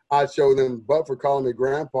and I show them butt for calling me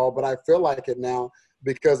grandpa, but I feel like it now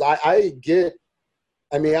because I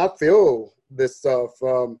feel this stuff.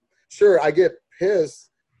 Sure, I get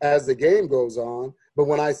pissed as the game goes on, but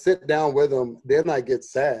when I sit down with them, then I get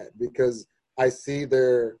sad because I see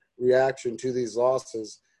their reaction to these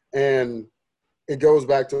losses. And it goes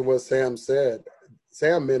back to what Sam said.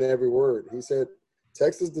 Sam meant every word. He said,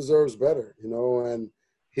 Texas deserves better, and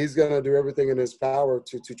he's going to do everything in his power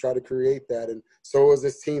to try to create that. And so is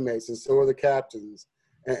his teammates, and so are the captains,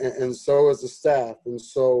 and so is the staff. And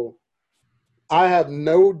so I have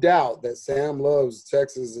no doubt that Sam loves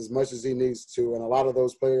Texas as much as he needs to, and a lot of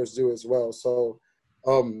those players do as well. So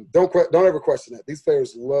don't ever question that. These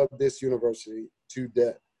players love this university to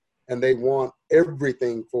death, and they want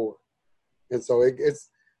everything for it. And so it's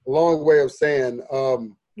a long way of saying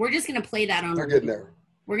we're just going to play that on. They're getting there.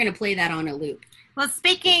 We're going to play that on a loop. Well,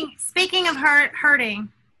 speaking of hurting,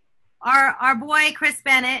 our boy Chris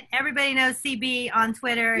Bennett. Everybody knows CB on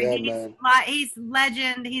Twitter. Yeah, He's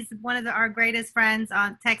legend. He's one of our greatest friends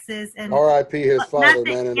on Texas. And R.I.P. his father,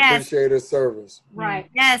 man, and appreciate his service. Right.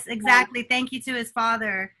 Yes, exactly. Thank you to his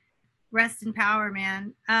father. Rest in power,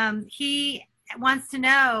 man. He wants to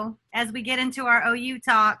know, as we get into our OU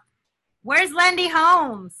talk, where's Lendy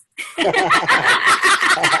Holmes? We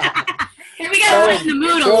got to lighten the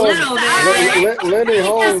mood a little bit. Lenny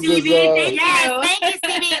Holmes is. Thank you,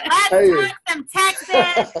 CB. Let's talk some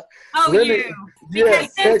Texas OU.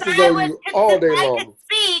 Yes, Texas OU all day long. I could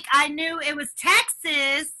speak. I knew it was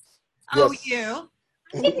Texas OU.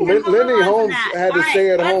 Lenny Holmes had to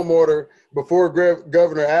stay-at-home order before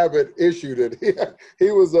Governor Abbott issued it.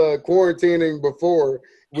 He was quarantining before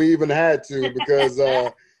we even had to because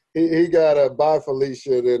he got a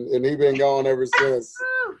bifurcation and he been gone ever since.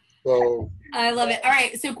 So I love it. All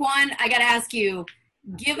right, so Quan, I got to ask you,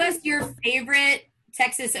 give us your favorite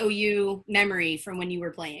Texas OU memory from when you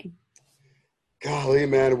were playing. Golly,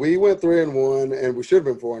 man, we went 3-1, and we should have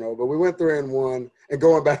been 4-0, but we went 3-1. And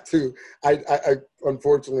going back to, I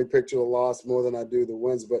unfortunately picture the loss more than I do the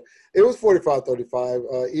wins, but it was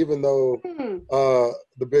 45-35. Even though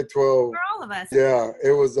the Big 12, for all of us, yeah,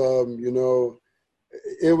 it was,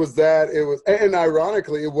 it was that. It was, and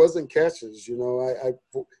ironically, it wasn't catches.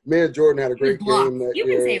 Me and Jordan had a great game that year.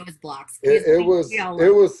 You can say it was blocks.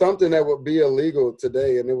 It was something that would be illegal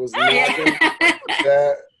today, and it was knocking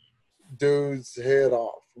that dude's head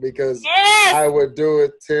off because I would do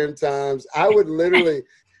it 10 times. I would literally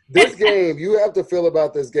this game. You have to feel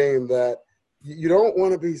about this game that you don't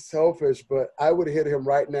want to be selfish, but I would hit him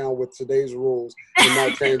right now with today's rules and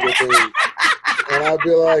not change a thing. And I'd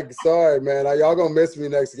be like, sorry, man, y'all going to miss me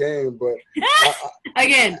next game. But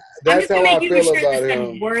again, that's how I feel about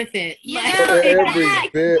him. Worth it. Every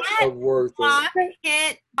bit of worth it.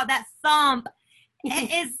 Hit that thump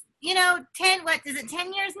is,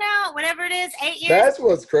 10 years now? Whatever it is, 8 years? That's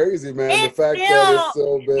what's crazy, man. The fact that it's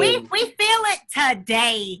so big. We feel it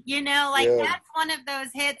today, that's one of those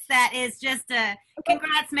hits that is just a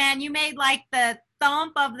congrats, man. You made like the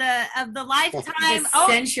thump of the lifetime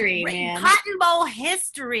century, man. Cotton Bowl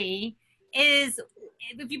history is,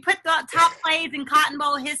 if you put the top plays in Cotton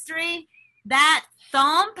Bowl history, that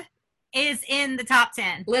thump is in the top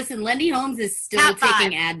 10. Listen, Lendy Holmes is still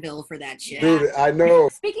taking Advil for that shit. Dude, I know.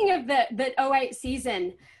 Speaking of the 08 season,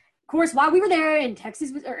 of course, while we were there in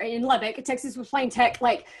Texas, or in Lubbock, Texas was playing Tech,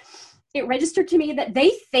 it registered to me that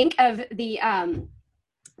they think of the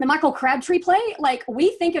Michael Crabtree play,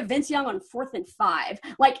 we think of Vince Young on 4th and 5.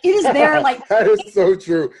 It is their, that is so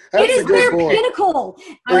true. That's it is their pinnacle.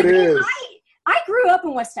 It is. I grew up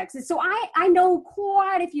in West Texas, so I know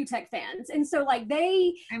quite a few Tech fans. And so, years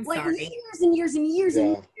and years and years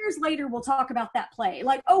and years later, we'll talk about that play.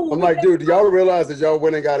 I'm like, dude, do y'all realize that y'all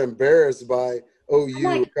went and got embarrassed by OU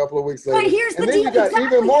a couple of weeks later? And then you got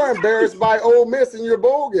even more embarrassed by Ole Miss in your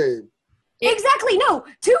bowl game. Exactly. A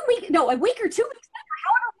week or 2 weeks later,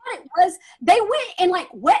 however what it was, they went and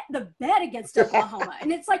wet the bed against Oklahoma.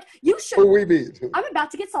 And it's you should. Who we beat? I'm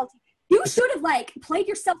about to get salty. You should have played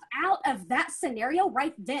yourself out of that scenario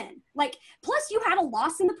right then. Plus you had a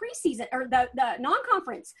loss in the preseason or the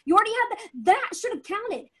non-conference. You already had that should have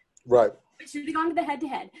counted. Right. It should have gone to the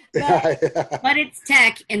head-to-head. But it's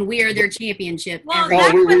Tech, and we are their championship. Well, we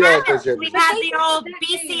had the old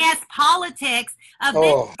BCS politics of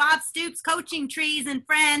Bob Stoops coaching trees and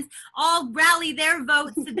friends all rally their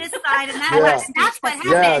votes to this side, and that's what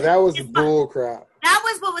happened. Yeah, that was bull crap. That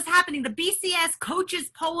was what was happening. The BCS coaches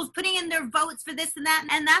polls putting in their votes for this and that,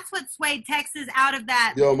 and that's what swayed Texas out of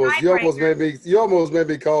that. You almost made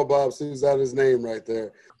me call Bob Stoops out his name right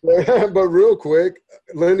there. But real quick,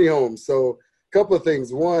 Lendy Holmes. So a couple of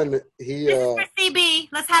things. One, he this is for CB.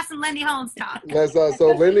 Let's have some Lendy Holmes talk.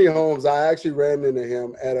 So Lendy Holmes, I actually ran into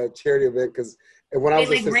him at a charity event because when I was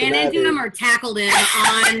in Cincinnati, ran into him or tackled him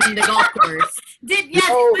on the golf course. Did he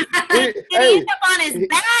end up on his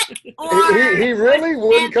back? Or he really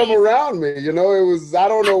wouldn't come around me. It was, I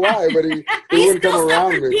don't know why, but he wouldn't come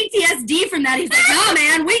around me. PTSD from that. He's like, no,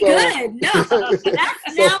 man, we good. No,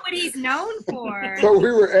 that's not what he's known for. So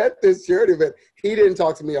we were at this charity event. He didn't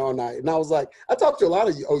talk to me all night. And I was like, I talked to a lot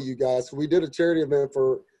of OU guys. We did a charity event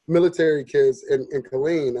for military kids in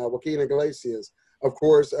Killeen, Joaquin Iglesias. Of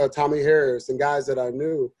course, Tommy Harris and guys that I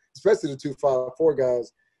knew, especially the 254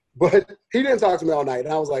 guys. But he didn't talk to me all night.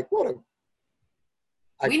 And I was like, we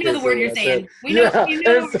know the word you're saying.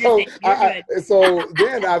 So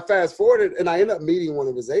then I fast forwarded and I ended up meeting one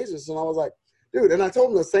of his agents. And I was like, dude, and I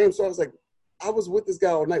told him the same story. I was like, I was with this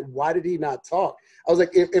guy all night. Why did he not talk? I was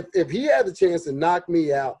like, if he had the chance to knock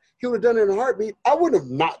me out, he would have done it in a heartbeat. I wouldn't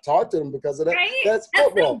have not talked to him because of that. Right? That's That's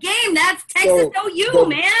football. the game. That's Texas OU,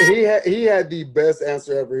 man. He had the best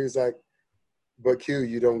answer ever. He's like, but Q,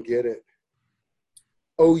 you don't get it.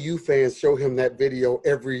 OU fans show him that video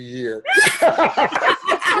every year. And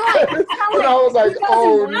I was like,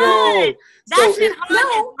 oh no. That So should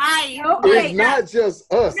haunt his life. it's not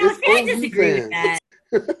just us. No, It's see, I OU disagree with fans.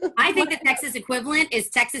 that. I think the Texas equivalent is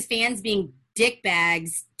Texas fans being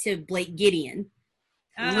dickbags to Blake Gideon.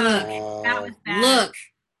 Look, That was bad. look,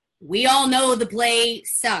 we all know the play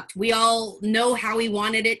sucked. We all know how he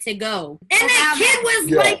wanted it to go. And that kid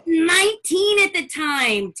was like 19 at the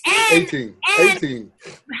time. 18.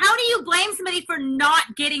 How do you blame somebody for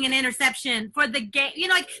not getting an interception for the game? You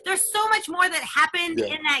know, like there's so much more that happened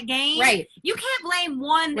in that game. Right. You can't blame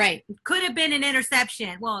one. Right. Could have been an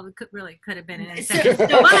interception. Well, it could have been an interception.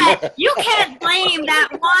 But you can't blame that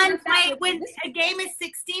one play when a game is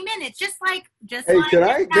 60 minutes. Just like Can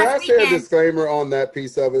I say a disclaimer on that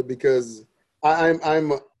piece of it, because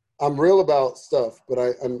I'm real about stuff, but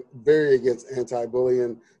I'm very against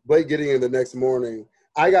anti-bullying. Blake Gideon the next morning,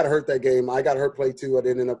 I got hurt that game. I got hurt play 2. I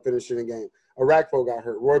didn't end up finishing the game. Arakpo got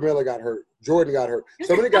hurt. Roy Miller got hurt. Jordan got hurt.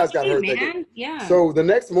 So many guys got hurt that game. Yeah. So the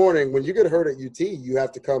next morning, when you get hurt at UT, you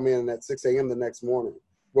have to come in at 6 a.m. the next morning.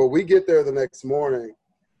 Well, we get there the next morning,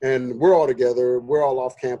 and we're all together. We're all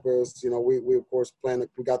off campus. You know, we of course planned.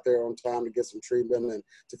 We got there on time to get some treatment and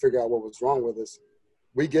to figure out what was wrong with us.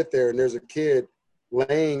 We get there, and there's a kid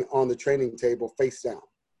laying on the training table face down.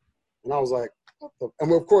 And I was like, what the?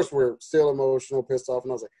 And of course, we're still emotional, pissed off.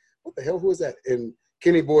 And I was like, what the hell? Who is that? And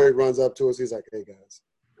Kenny Boyd runs up to us. He's like, hey, guys,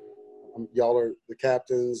 y'all are the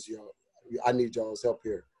captains. I need y'all's help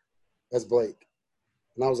here. That's Blake.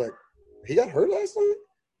 And I was like, he got hurt last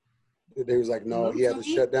night? They was like, no, he had to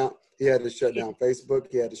shut down. He had to shut down Facebook.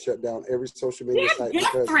 He had to shut down every social media site.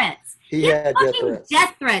 Death threats. He had death threats.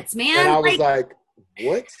 Death threats, man. And I was like,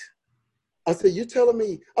 what? I said, you telling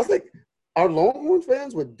me? I was like, our Longhorn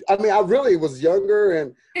fans would. I mean, I really was younger,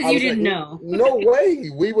 and because you didn't know. No way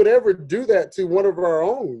we would ever do that to one of our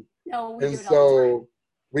own. No, we and do it all the time. so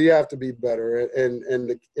we have to be better.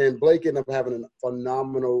 And Blake ended up having a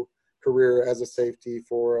phenomenal career as a safety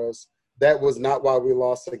for us. That was not why we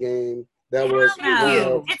lost the game. That was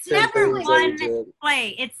it's never one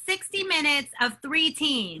play. It's 60 minutes of 3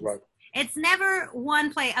 teams. Right. It's never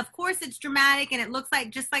one play. Of course, it's dramatic, and it looks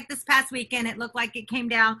like just like this past weekend, it looked like it came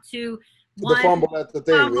down to the fumble at the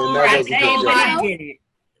thing. And that was a good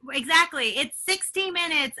job. Exactly. It's 60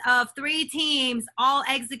 minutes of 3 teams all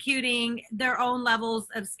executing their own levels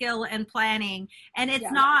of skill and planning. And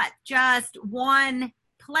it's not just one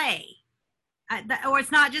play. Or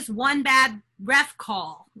it's not just one bad ref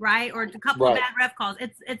call, right? Or a couple of bad ref calls.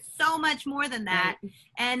 It's so much more than that.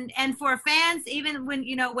 Right. And for fans, even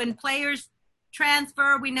when players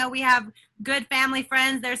transfer, we know we have good family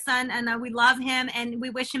friends, their son, and we love him and we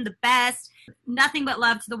wish him the best. Nothing but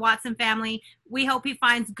love to the Watson family. We hope he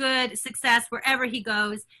finds good success wherever he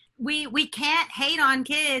goes. We can't hate on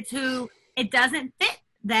kids who it doesn't fit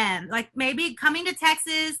them. Like maybe coming to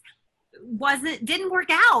Texas didn't work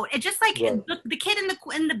out. It just like the kid in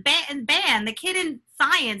the band, the kid in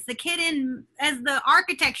science, the kid in as the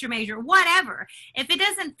architecture major, whatever. If it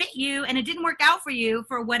doesn't fit you and it didn't work out for you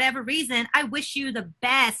for whatever reason, I wish you the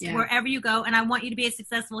best wherever you go, and I want you to be a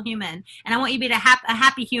successful human, and I want you to be a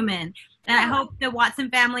happy human. And I hope the Watson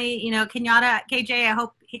family, Kenyatta, KJ,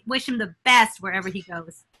 wish him the best wherever he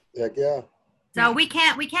goes. Heck yeah. So we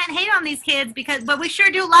can't hate on these kids but we sure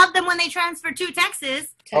do love them when they transfer to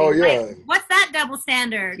Texas. Oh yeah. Like, what's that double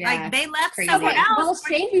standard? Yeah, like they left crazy. someone else. Well,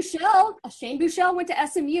 Shane Buechele went to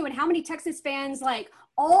SMU, and how many Texas fans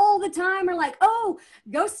all the time are like, "Oh,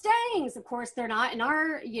 go Stangs!" Of course, they're not in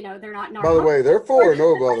our, they're not in our. By the way, they're 4-0.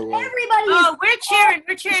 By the way, everybody. Oh, we're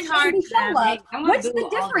cheering hard. What's the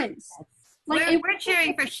difference? We're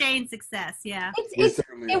cheering for Shane's success. Yeah,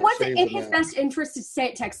 it wasn't in his best interest to stay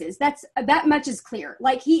at Texas. That much is clear.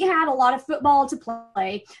 He had a lot of football to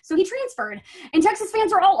play, so he transferred, and Texas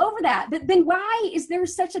fans are all over that. But then why is there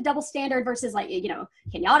such a double standard versus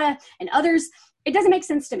Kenyatta and others? It doesn't make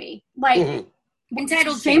sense to me.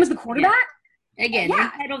 Entitled Shane was the quarterback. Again,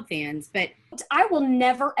 entitled fans, but I will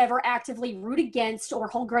never ever actively root against or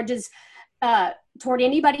hold grudges toward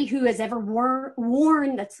anybody who has ever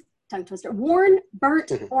worn that's tongue twister, worn burnt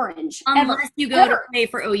orange. Unless you go to play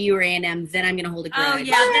for OU or A&M, then I'm going to hold a grudge. Oh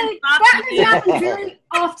yeah, that has happened very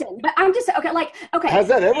often. But I'm just okay. Has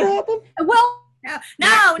that ever happened? Well,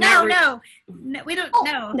 no, we don't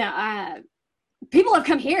know. no. people have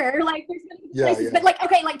come here. Like, there's been places, but like,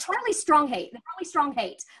 okay, like Charlie Strong hate.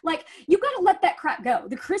 Like, you got to let that crap go.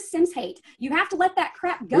 The Chris Sims hate. You have to let that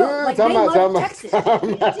crap go. Like, they love Texas. He's still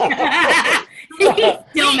mad. He's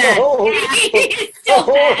still mad.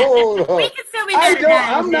 We can still be mad.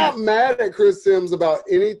 I'm not mad at Chris Sims about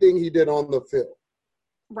anything he did on the field.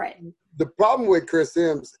 Right. The problem with Chris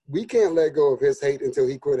Sims, we can't let go of his hate until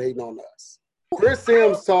he quit hating on us. Chris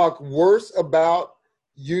Sims talk worse about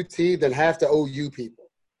UT than half the OU people.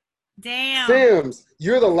 Damn. Sims,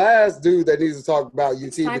 you're the last dude that needs to talk about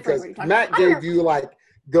UT because Matt gave you like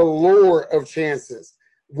galore of chances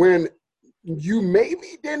when you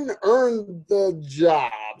maybe didn't earn the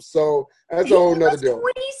job. So that's a whole nother deal.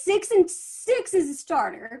 26-6 as a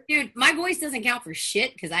starter. Dude, my voice doesn't count for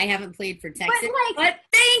shit because I haven't played for Texas. But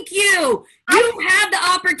thank you. You had the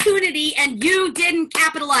opportunity and you didn't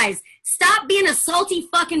capitalize. Stop being a salty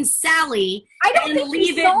fucking Sally. I don't and think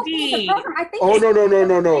leave he's it be. I think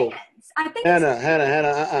no. I think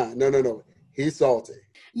Hannah, no. He's salty.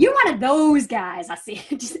 You're one of those guys. I see.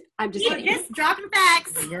 I'm just saying. Just dropping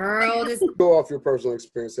facts. Girl, just go off your personal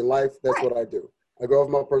experience in life. That's what I do. I go off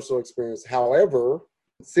my personal experience. However,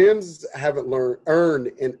 Sims haven't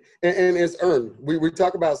earned, and it's earned. We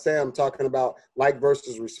talk about Sam talking about like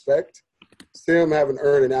versus respect. Sim haven't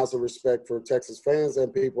earned an ounce of respect for Texas fans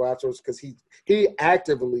and people afterwards because he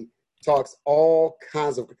actively talks all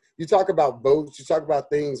kinds of. You talk about votes. You talk about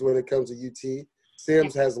things when it comes to UT.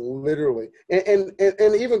 Sims has literally, and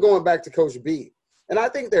even going back to Coach B, and I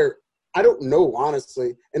think I don't know,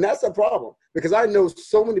 honestly, and that's a problem because I know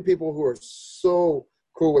so many people who are so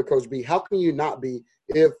cool with Coach B. How can you not be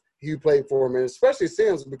if you played for him, and especially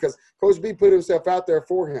Sims because Coach B put himself out there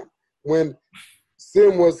for him when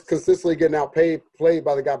Sim was consistently getting played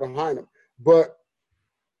by the guy behind him. But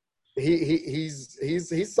he's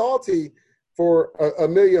salty for a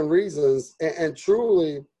million reasons, and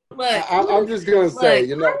truly – I'm just going to say,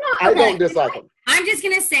 I don't dislike him. I'm just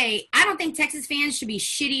going to say, I don't think Texas fans should be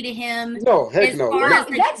shitty to him. No, heck no.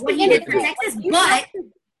 That's what he did for Texas,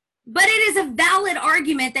 but it is a valid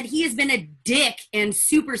argument that he has been a dick and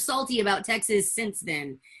super salty about Texas since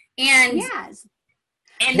then. And yes.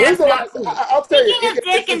 And that's not cool. I'll tell you. Speaking of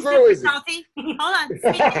dick and super salty, hold on.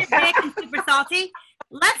 Speaking of dick and super salty,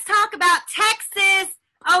 let's talk about Texas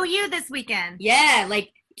OU this weekend. Yeah,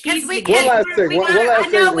 like. One last thing.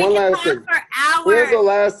 When's the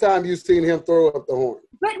last time you've seen him throw up the horn?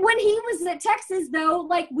 But when he was at Texas, though,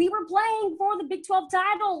 like we were playing for the Big 12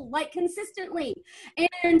 title, like consistently.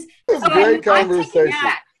 And it's a great conversation.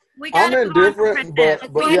 I'm indifferent, but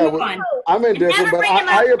I'm indifferent, but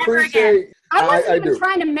I appreciate. I wasn't even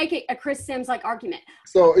trying to make it a Chris Sims like argument.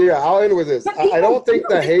 So yeah, I'll end with this. I don't think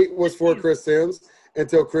the hate was for Chris Sims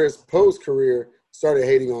until Chris post career started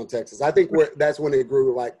hating on Texas. I think that's when it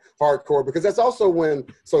grew like hardcore because that's also when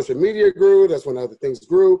social media grew. That's when other things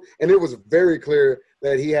grew. And it was very clear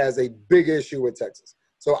that he has a big issue with Texas.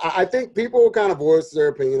 So I think people kind of voiced their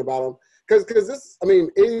opinion about him because this, I mean,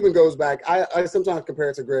 it even goes back. I sometimes compare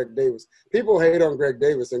it to Greg Davis. People hate on Greg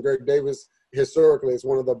Davis, and Greg Davis historically is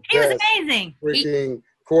one of the best freaking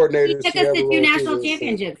coordinators. He took us to 2 national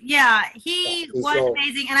championships. Yeah, he was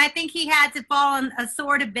amazing. And I think he had to fall on a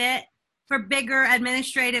sword a bit for bigger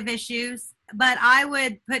administrative issues, but I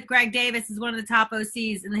would put Greg Davis as one of the top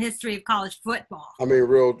OCs in the history of college football. I mean,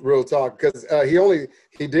 real talk, because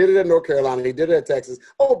he did it at North Carolina, he did it at Texas.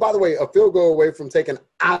 Oh, by the way, a field goal away from taking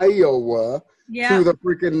Iowa to the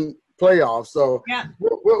freaking playoffs. So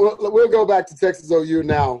we'll go back to Texas OU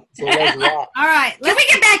now. So let's rock. All right, can we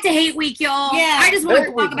get back to hate week, y'all? Yeah, I just want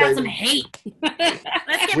to talk about some hate. Let's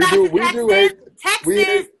get back to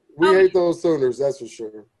Texas. We hate those Sooners, that's for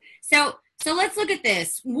sure. So let's look at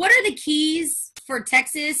this. What are the keys for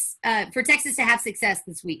Texas to have success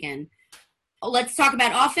this weekend? Let's talk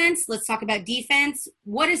about offense. Let's talk about defense.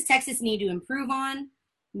 What does Texas need to improve on?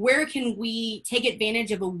 Where can we take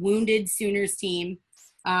advantage of a wounded Sooners team?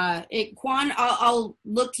 Quan, I'll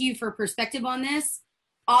look to you for perspective on this.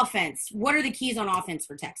 Offense. What are the keys on offense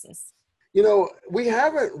for Texas? We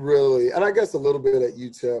haven't really, and I guess a little bit at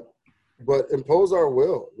UTEP, but impose our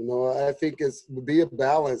will. I think would be a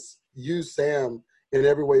balance. Use Sam in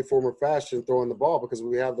every way, form, or fashion throwing the ball because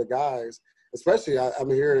we have the guys. Especially, I'm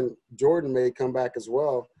hearing Jordan may come back as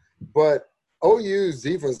well. But OU's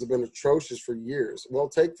defense has been atrocious for years. Well,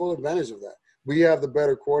 take full advantage of that. We have the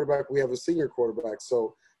better quarterback. We have a senior quarterback.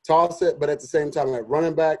 So toss it, but at the same time, at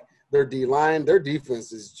running back, their D-line, their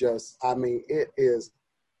defense is just, it is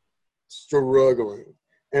struggling.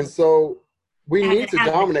 And so we need to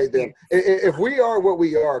dominate them. If we are what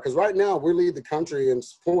we are, because right now we lead the country in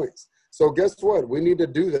points. So guess what? We need to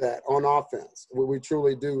do that on offense. We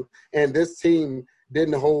truly do. And this team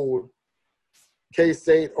didn't hold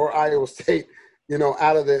K-State or Iowa State,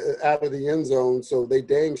 out of the end zone. So they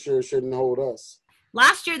dang sure shouldn't hold us.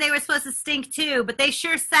 Last year they were supposed to stink too, but they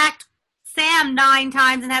sure sacked Sam 9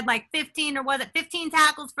 times and had like 15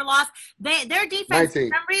 tackles for loss. Their defense 19.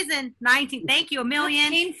 for some reason 19. Thank you a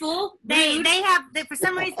million. Painful. They for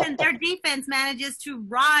some reason their defense manages to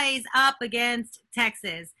rise up against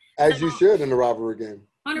Texas. As you should in a rivalry game.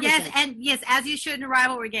 100%. Yes, as you should in a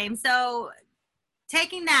rivalry game. So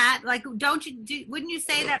taking that, like, wouldn't you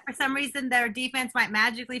say that for some reason their defense might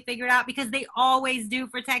magically figure it out because they always do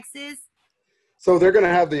for Texas? So they're going to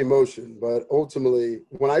have the emotion, but ultimately,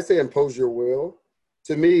 when I say impose your will,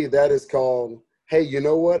 to me, that is called, hey, you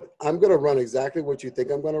know what? I'm going to run exactly what you think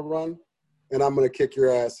I'm going to run, and I'm going to kick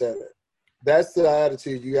your ass at it. That's the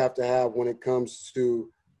attitude you have to have when it comes to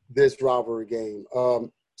this rivalry game.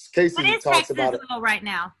 Casey what is talks Texas' about it will right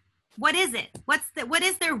now? What is it? What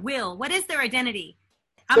is their will? What is their identity?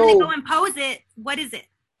 I'm going to go impose it. What is it?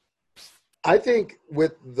 I think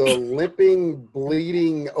with the limping,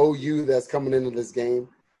 bleeding OU that's coming into this game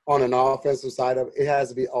on an offensive side of it, has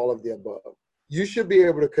to be all of the above. You should be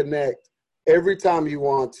able to connect every time you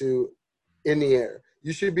want to in the air.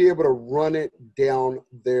 You should be able to run it down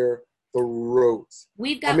their throats.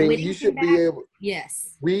 We've got you should be able.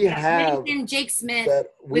 Yes. We have Whittington, Jake Smith.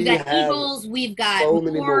 We've got Eagles. We've got so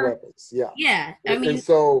many more weapons. Yeah. Yeah. And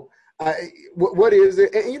so what is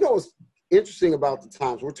it? And what's interesting about the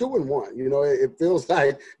times, we're 2-1. It feels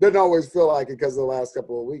like, doesn't always feel like it because of the last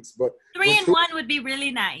couple of weeks, but 3-1 would be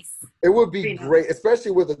really nice. It would be great,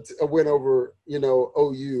 especially with a win over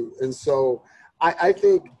OU. And so I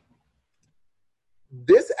think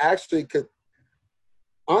this actually could,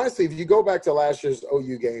 honestly, if you go back to last year's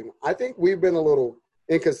OU game, I think we've been a little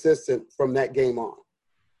inconsistent from that game on.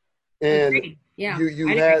 And yeah,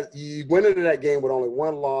 you went into that game with only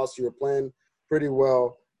one loss. You were playing pretty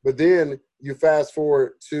well. But then you fast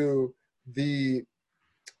forward to the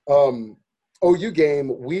OU game.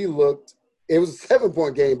 It was a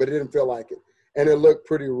 7-point game, but it didn't feel like it. And it looked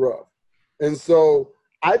pretty rough. And so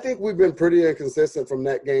I think we've been pretty inconsistent from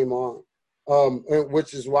that game on,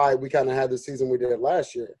 which is why we kind of had the season we did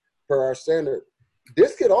last year per our standard.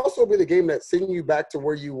 This could also be the game that sends you back to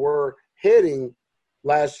where you were heading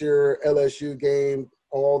last year, LSU game,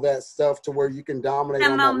 all that stuff, to where you can dominate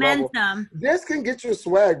on that level. This can get your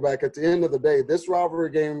swag back at the end of the day. This rivalry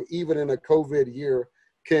game, even in a COVID year,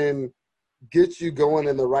 can get you going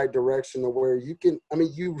in the right direction to where you can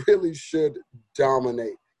 – you really should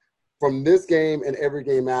dominate from this game and every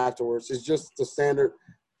game afterwards. It's just the standard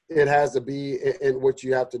it has to be in what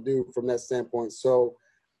you have to do from that standpoint. So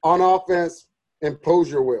on offense,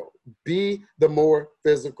 impose your will. Be the more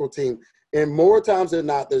physical team. And more times than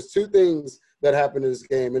not, there's two things that happen in this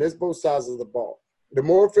game, and it's both sides of the ball. The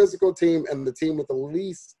more physical team and the team with the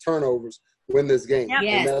least turnovers win this game. Yep.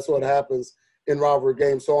 And that's what happens in rivalry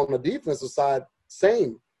games. So on the defensive side,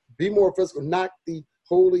 same. Be more physical. Knock the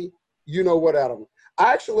holy you-know-what out of them.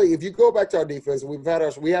 Actually, if you go back to our defense, we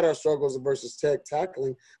had our struggles versus Tech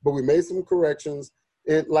tackling, but we made some corrections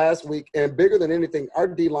last week. And bigger than anything, our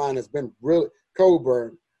D-line has been really –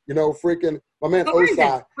 Coburn, freaking – my man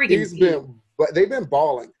Osai, they've been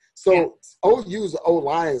balling. So OU's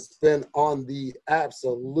O-line's been on the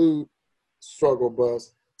absolute struggle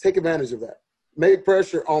bus. Take advantage of that. Make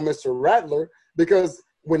pressure on Mr. Rattler, because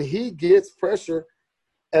when he gets pressure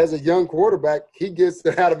as a young quarterback, he gets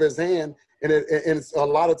it out of his hand, and it's a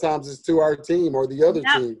lot of times it's to our team or the other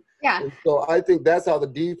team. Yeah. And so I think that's how the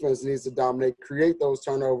defense needs to dominate, create those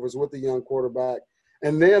turnovers with the young quarterback.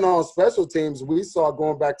 And then on special teams, we saw,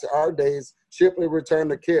 going back to our days, Shipley return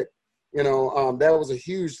the kick. That was a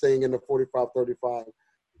huge thing in the 45-35.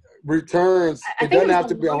 Returns, I it think doesn't have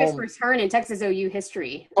to the be a longest home return in Texas OU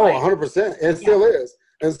history. Oh, 100%. And still is.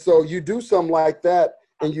 And so you do something like that,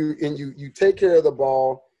 and you take care of the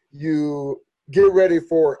ball. You get ready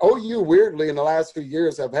for OU, weirdly, in the last few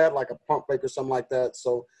years have had like a pump fake or something like that.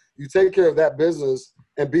 So you take care of that business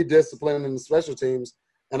and be disciplined in the special teams.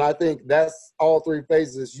 And I think that's all three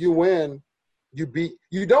phases. You win,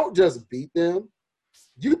 you don't just beat them,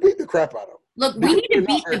 you beat the crap out of them. Look, we need to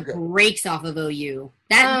beat the brakes off of OU.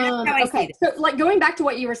 That's how I say this. So, going back to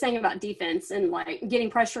what you were saying about defense and, getting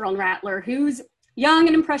pressure on Rattler, who's young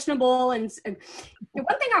and impressionable. And the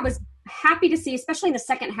one thing I was happy to see, especially in the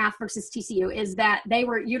second half versus TCU, is that they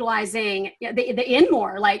were utilizing the end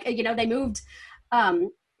more. They moved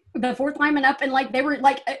the fourth lineman up, and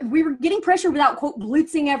we were getting pressure without, quote,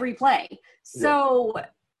 blitzing every play. So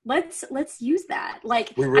let's use that.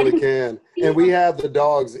 Like We really can. And we have the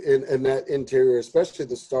dogs in that interior, especially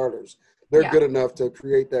the starters. They're good enough to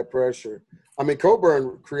create that pressure. I mean,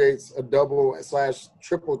 Coburn creates a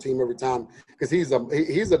double/triple team every time because he's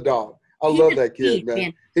a dog. I love that kid,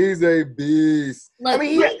 man. He's a beast. Look, I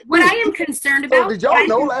mean, what I am concerned so about. did y'all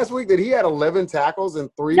know last week that he had 11 tackles and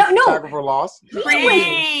 3 tackle for loss?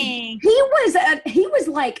 Dang. He was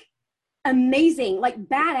like amazing, like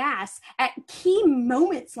badass at key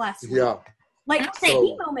moments last week. Yeah. Like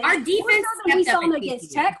key moments. Our defense we stepped saw up him at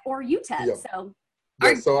against TCU. Tech or UTEP.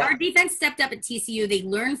 Our defense stepped up at TCU. They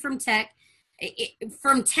learned from Tech.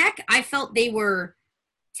 From Tech, I felt they were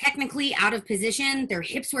technically out of position. Their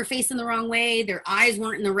hips were facing the wrong way. Their eyes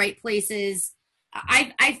weren't in the right places.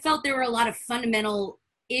 I felt there were a lot of fundamental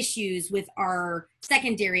issues with our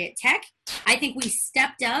secondary at Tech. I think we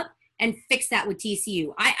stepped up and fixed that with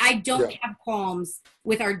TCU. I don't have qualms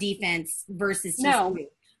with our defense versus TCU. No.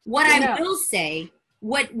 What I will say,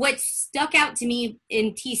 what stuck out to me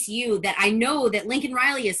in TCU that I know that Lincoln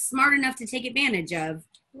Riley is smart enough to take advantage of,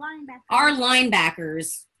 our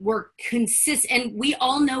linebackers were consistent, and we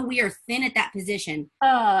all know we are thin at that position.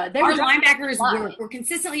 Our linebackers were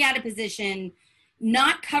consistently out of position,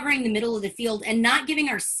 not covering the middle of the field, and not giving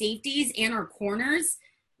our safeties and our corners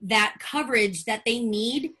that coverage that they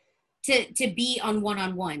need to be on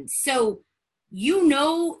one-on-one. So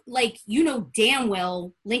damn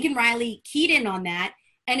well Lincoln Riley keyed in on that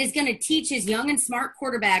and is going to teach his young and smart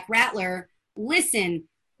quarterback, Rattler, listen,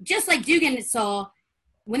 just like Dugan saw,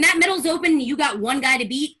 when that middle's open and you got one guy to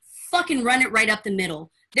beat, fucking run it right up the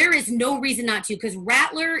middle. There is no reason not to, because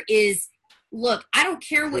Rattler is, look, I don't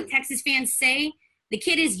care what Texas fans say. The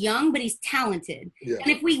kid is young, but he's talented. Yeah.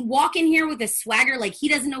 And if we walk in here with a swagger like he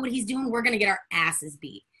doesn't know what he's doing, we're going to get our asses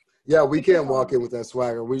beat. Yeah, we can't walk in with that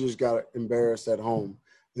swagger. We just got embarrassed at home.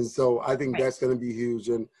 And so I think that's going to be huge.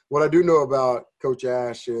 And what I do know about Coach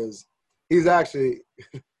Ash is he's actually,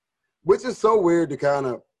 which is so weird to kind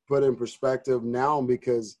of put in perspective now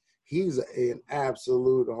because he's an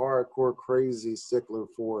absolute hardcore crazy stickler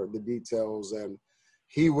for the details. And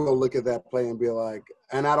he will look at that play and be like,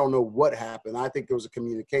 and I don't know what happened. I think there was a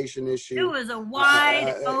communication issue. It was a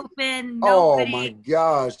wide open. Oh my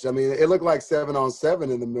gosh. I mean, it looked like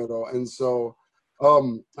 7-on-7 in the middle. And so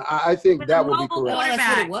I think that will be correct. Oh,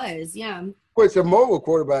 that's what it was. Yeah. Which a mobile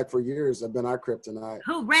quarterback for years have been our kryptonite.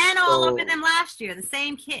 Who ran all over them last year, the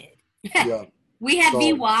same kid. Yeah. We had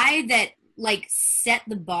VY that like set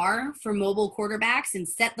the bar for mobile quarterbacks and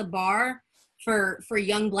set the bar for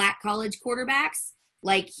young black college quarterbacks.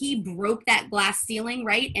 Like he broke that glass ceiling,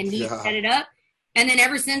 right? And he set it up. And then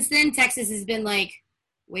ever since then, Texas has been like,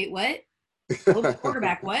 wait, what? Mobile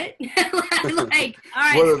quarterback, what? Like, all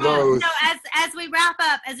right. What are those? So as we wrap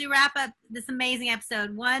up this amazing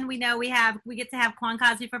episode, one, we know we get to have Quan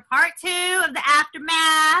Cosby for part 2 of the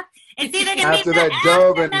aftermath. It's either gonna After be the that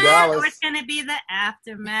dub in aftermath Dallas. or it's gonna be the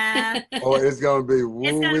aftermath. Oh, it's gonna be woo-wee,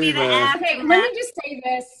 It's gonna be the man. aftermath. Okay, let me just say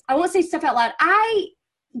this. I won't say stuff out loud.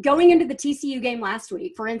 Going into the TCU game last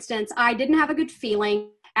week, for instance, I didn't have a good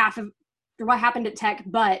feeling after what happened at Tech,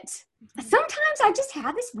 but sometimes I just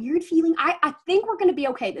have this weird feeling. I think we're going to be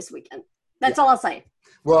okay this weekend. That's all I'll say.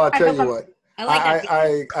 Well, I'll tell you what.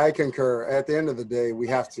 I concur. At the end of the day, we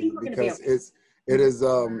have to because it is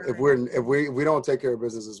if we don't take care of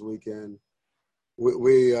business this weekend,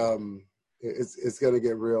 it's going to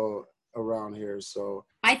get real around here. So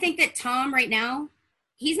I think that Tom right now,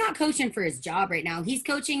 he's not coaching for his job right now. He's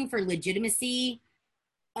coaching for legitimacy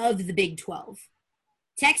of the Big 12.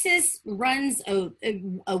 Texas runs a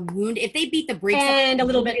wound. If they beat the brakes and a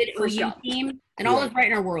little bit OU team, and all is right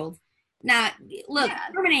in our world. Now, look,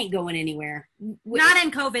 Herman ain't going anywhere. Not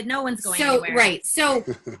in COVID. No one's going anywhere. Right. So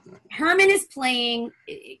Herman is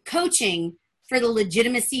coaching for the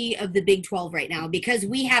legitimacy of the Big 12 right now because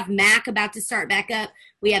we have MAC about to start back up.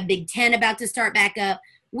 We have Big 10 about to start back up.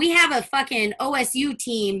 We have a fucking OSU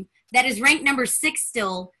team that is ranked number 6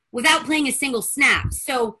 still without playing a single snap.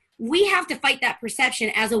 So we have to fight that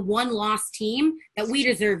perception as a one-loss team that we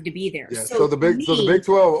deserve to be there. Yeah. So the Big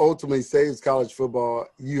 12 ultimately saves college football.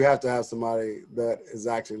 You have to have somebody that is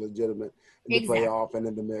actually legitimate in the playoff and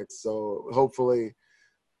in the mix. So hopefully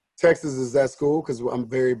Texas is that school because I'm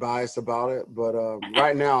very biased about it. But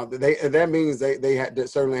right now, that means they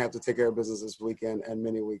certainly have to take care of business this weekend and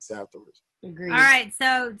many weeks afterwards. Agreed. All right,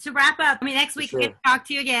 so to wrap up, next week we get to talk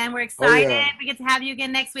to you again. We're excited. Oh, yeah. We get to have you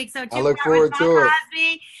again next week. So I look forward to it.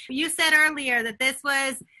 Cosby, you said earlier that this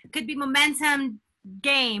could be momentum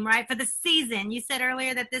game, right, for the season. You said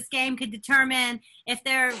earlier that this game could determine if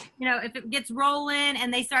if it gets rolling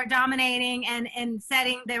and they start dominating and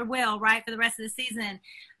setting their will, right, for the rest of the season.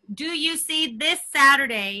 do you see this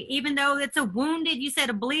Saturday, even though it's a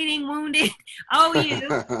bleeding wounded OU,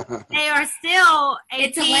 they are still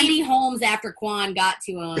It's a Lenny Holmes after Quan got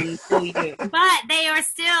to OU. But they are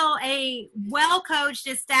still a well-coached,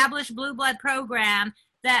 established blue blood program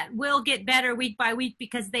that will get better week by week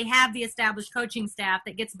because they have the established coaching staff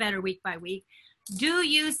that gets better week by week. Do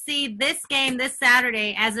you see this game this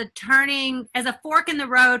Saturday as a fork in the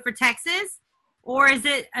road for Texas, or is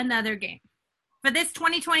it another game? For this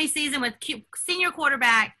 2020 season with senior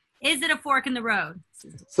quarterback, is it a fork in the road?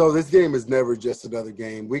 So this game is never just another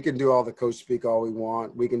game. We can do all the coach speak all we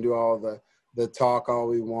want. We can do all the talk all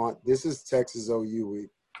we want. This is Texas OU week.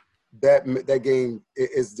 That game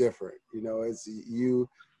is different. You know, it's you,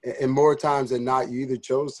 and more times than not, you either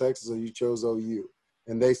chose Texas or you chose OU.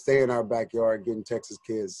 And they stay in our backyard getting Texas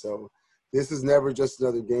kids. So this is never just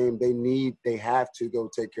another game. They have to go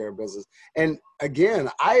take care of business. And again,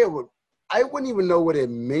 I wouldn't even know what it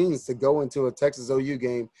means to go into a Texas OU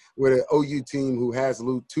game with an OU team who has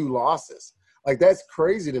 2 losses. Like, that's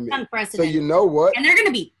crazy to me. So you know what? And they're going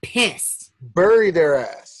to be pissed. Bury their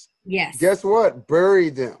ass. Yes. Guess what? Bury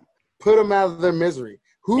them. Put them out of their misery.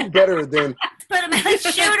 Who better than put them out,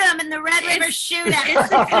 shoot them in the Red River Shootout. It's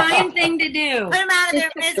the time thing to do. Put them out of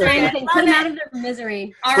their misery. Put them out of their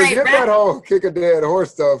misery. All right, forget that whole kick a dead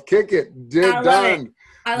horse stuff. Kick it. Done.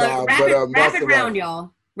 I love it. Rapid round,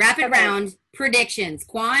 y'all. Rapid round predictions.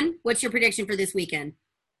 Quan, what's your prediction for this weekend?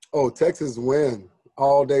 Oh, Texas win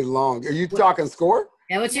all day long. Are you talking score?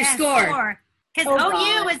 Yeah, what's your score? Because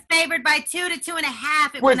OU was favored by 2 to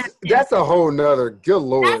 2.5. That's a whole nother. Good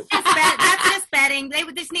Lord. That's just betting. They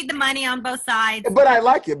would just need the money on both sides. But I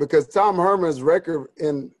like it because Tom Herman's record as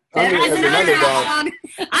an underdog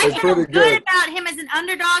I feel good about him as an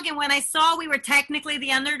underdog, and when I saw we were technically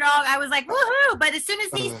the underdog, I was like, woohoo! But as soon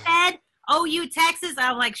as he said OU Texas,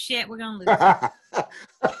 I was like, shit, we're gonna lose.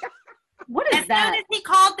 What is that? As soon as he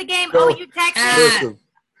called the game OU Texas.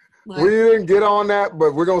 Listen, we didn't get on that,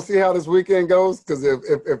 but we're gonna see how this weekend goes. Because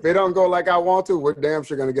if it don't go like I want to, we're damn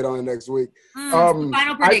sure gonna get on it next week.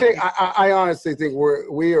 Final prediction. I honestly think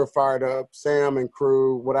we are fired up. Sam and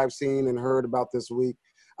crew, what I've seen and heard about this week,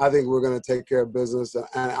 I think we're gonna take care of business.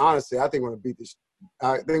 And honestly, I think we're gonna beat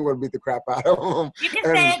the crap out of them. You can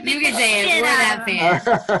say it. You can say it. We're that fan.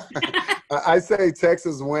 I say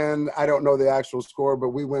Texas win. I don't know the actual score,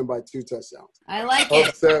 but we win by 2 touchdowns. I like it.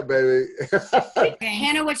 Upset, baby. Okay.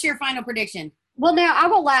 Hannah, what's your final prediction? Well, now I'll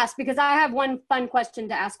go last because I have one fun question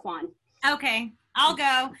to ask Quan. Okay, I'll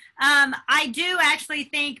go. I do actually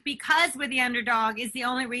think because we're the underdog is the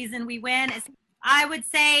only reason we win. I would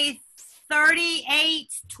say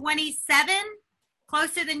 38-27,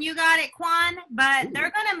 closer than you got it, Quan. But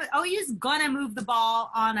OU's gonna move the ball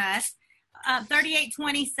on us.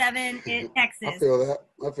 38-27 in Texas. I feel that.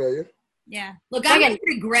 I feel you. Yeah. Look, I'm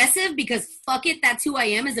aggressive because fuck it, that's who I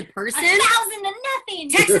am as a person. 1,000 to nothing.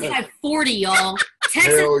 Texas by 40, y'all.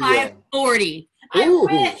 Texas by 40.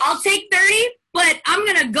 I'll take 30, but I'm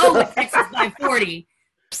gonna go with Texas by 40.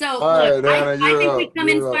 So look, I think we come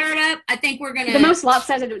in fired up. I think we're gonna the most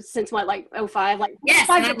lopsided since what, like 05? Like yes,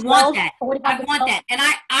 and I want that. I want that, and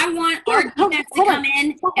I want our defense to come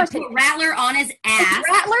in and put Rattler on his ass.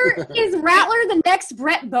 Is Rattler the next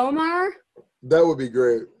Brett Bomar? That would be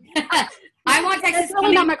great. I want Texas. That's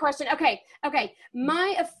really not my question. Okay.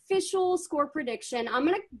 My official score prediction. I'm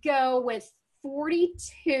gonna go with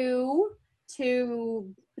 42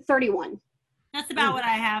 to 31. That's about what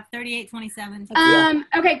I have, 38-27.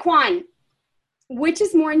 Okay, Quan, which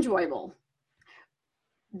is more enjoyable?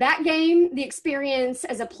 That game, the experience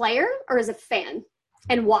as a player or as a fan?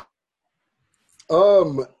 And why?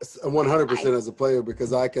 100% as a player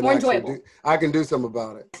because I can do something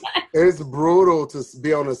about it. It's brutal to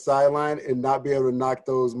be on the sideline and not be able to knock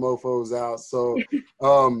those mofos out. So,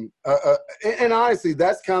 and honestly,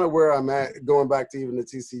 that's kind of where I'm at, going back to even the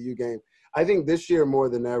TCU game. I think this year more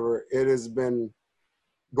than ever, it has been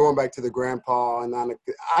going back to the grandpa. And I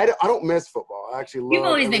don't miss football. I actually love. You've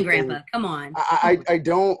always been grandpa. Come on. I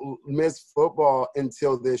don't miss football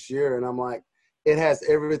until this year, and I'm like, it has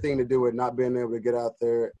everything to do with not being able to get out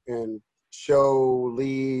there and show,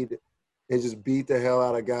 lead, and just beat the hell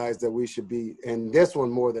out of guys that we should beat. And this one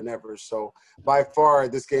more than ever. So by far,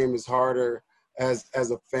 this game is harder as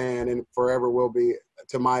a fan, and forever will be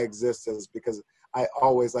to my existence because I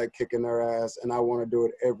always like kicking their ass, and I want to do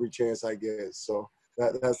it every chance I get. So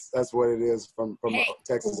that's what it is from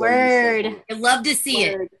Texas. Word. You love to see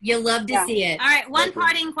it. You love to see it. All right, one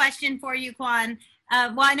parting question for you, Quan.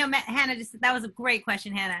 Well, I know Hannah that was a great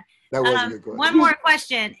question, Hannah. That was a good question. One more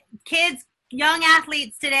question. Kids, young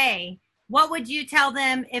athletes today, what would you tell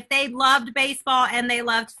them if they loved baseball and they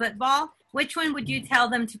loved football? which one would you tell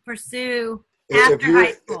them to pursue after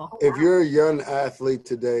high school? If you're a young athlete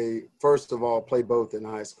today, first of all, play both in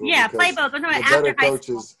high school. Yeah, play both. The better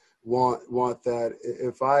coaches want that.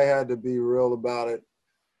 If I had to be real about it,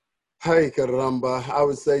 hey, caramba, I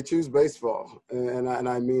would say choose baseball. And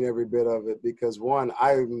I mean every bit of it because, one,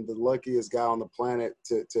 I'm the luckiest guy on the planet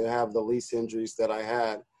to have the least injuries that I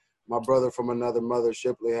had. My brother from another mother,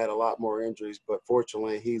 Shipley, had a lot more injuries, but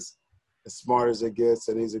fortunately he's as smart as it gets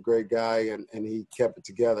and he's a great guy and he kept it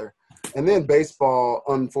together. And then baseball,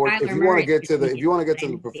 unfortunately, if you want to get to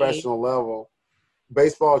the professional level,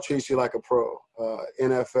 baseball treats you like a pro.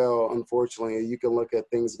 NFL, unfortunately, you can look at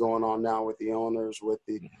things going on now with the owners, with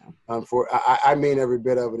the I mean every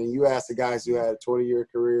bit of it. And you ask the guys who had 20-year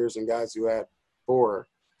careers and guys who had 4,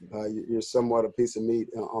 you're somewhat a piece of meat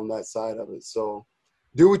on that side of it. So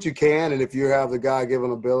do what you can, and if you have the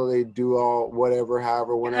God-given ability, do all whatever,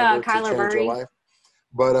 however, whenever to change your life.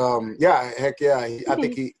 But heck yeah, I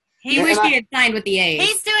think he wished he had signed with the A's.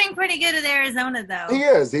 He's doing pretty good at Arizona, though. He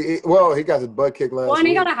is. He got his butt kicked last week. And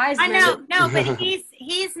he got a Heisman. I know, no, but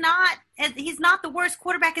he's not the worst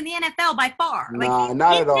quarterback in the NFL by far. Nah,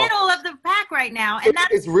 not at all. He's middle of the pack right now, and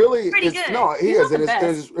it's really pretty good. No, he is, and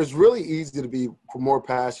it's really easy to be more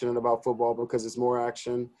passionate about football because it's more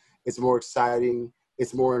action, it's more exciting,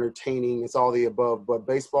 it's more entertaining, it's all the above. But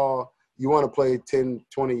baseball, you want to play 10,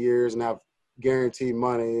 20 years and have guaranteed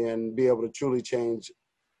money and be able to truly change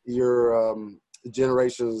your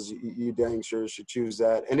generations. You dang sure should choose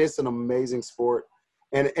that. And it's an amazing sport.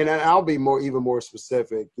 And I'll be even more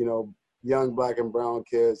specific, young black and brown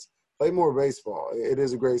kids, play more baseball. It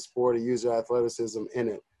is a great sport to use your athleticism in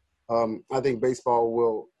it. I think baseball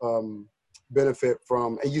will benefit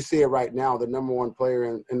from, and you see it right now, the number 1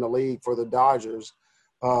 player in the league for the Dodgers,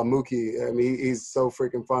 Mookie. I mean, he's so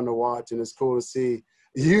freaking fun to watch, and it's cool to see.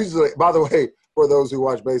 Usually, by the way, for those who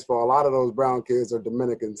watch baseball, a lot of those brown kids are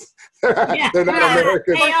Dominicans. They're not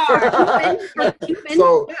Americans. They are.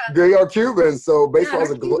 So they are Cubans. So baseball is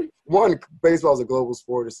baseball is a global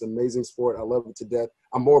sport. It's an amazing sport. I love it to death.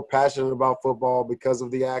 I'm more passionate about football because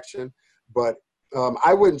of the action, but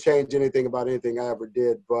I wouldn't change anything about anything I ever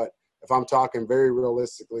did. But if I'm talking very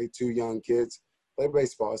realistically to young kids, play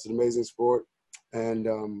baseball. It's an amazing sport,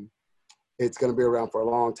 and it's going to be around for a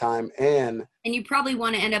long time. And you probably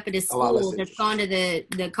want to end up at a school that's gone to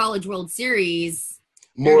the College World Series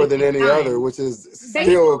more than any other, which is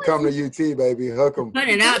still come to UT, baby. Hook 'em. Put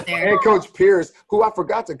it out there. And Coach Pierce, who I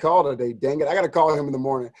forgot to call today. Dang it, I got to call him in the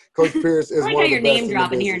morning. Coach Pierce is one of the your best name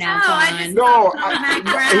dropping here now. I was on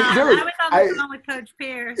the phone with Coach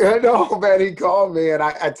Pierce. No, man, he called me, and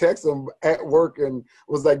I texted him at work and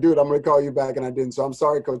was like, dude, I'm going to call you back, and I didn't. So I'm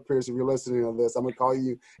sorry, Coach Pierce, if you're listening to this. I'm going to call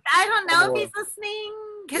you. I don't know if he's listening.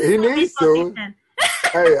 He needs to.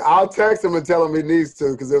 Hey, I'll text him and tell him he needs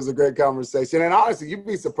to because it was a great conversation. And honestly, you'd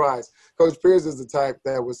be surprised. Coach Pierce is the type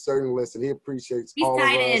that would certainly listen. He appreciates all of us.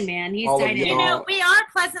 He's tied in, man. He's tied in. We are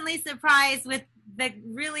pleasantly surprised with the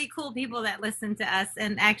really cool people that listen to us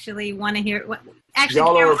and actually want to hear what we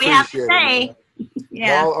have to say.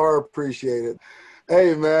 Yeah. Y'all are appreciated.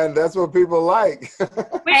 Hey, man, that's what people like. We're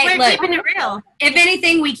keeping it real. If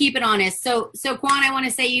anything, we keep it honest. So Quan, I want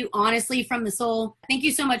to say you honestly from the soul, thank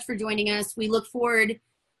you so much for joining us. We look forward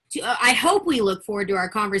to, I hope we look forward to our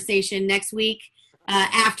conversation next week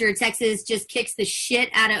after Texas just kicks the shit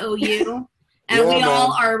out of OU. And we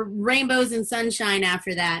all are rainbows and sunshine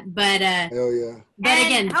after that. But hell yeah. But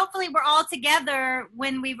again, hopefully we're all together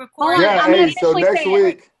when we record. So next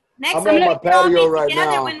week, I'm on my patio right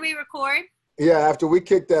now. When we record. Yeah, after we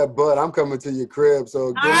kick that butt, I'm coming to your crib. So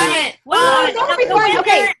all right.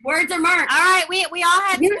 Okay, words are marked. All right, we all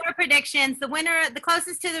had score predictions. The winner, the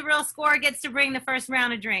closest to the real score, gets to bring the first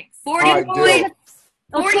round of drinks. 40 points.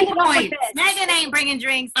 40 points. Megan ain't bringing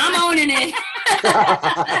drinks. I'm owning it.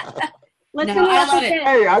 I love it.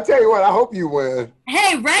 Hey, I'll tell you what. I hope you win.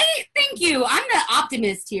 Hey, right? Thank you. I'm the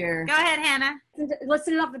optimist here. Go ahead, Hannah.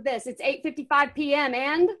 Listen up with this. It's 8:55 p.m.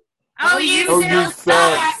 and you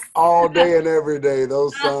suck all day and every day.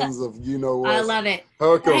 Those sons of what. I love it.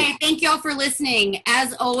 Okay. Hey, thank y'all for listening.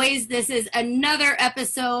 As always, this is another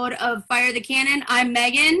episode of Fire the Cannon. I'm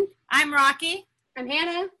Megan. I'm Rocky. I'm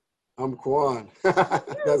Hannah. I'm Quan.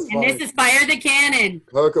 That's and this is Fire the Cannon.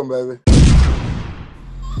 Hook 'em, baby.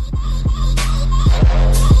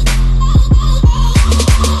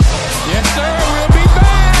 Yes, sir.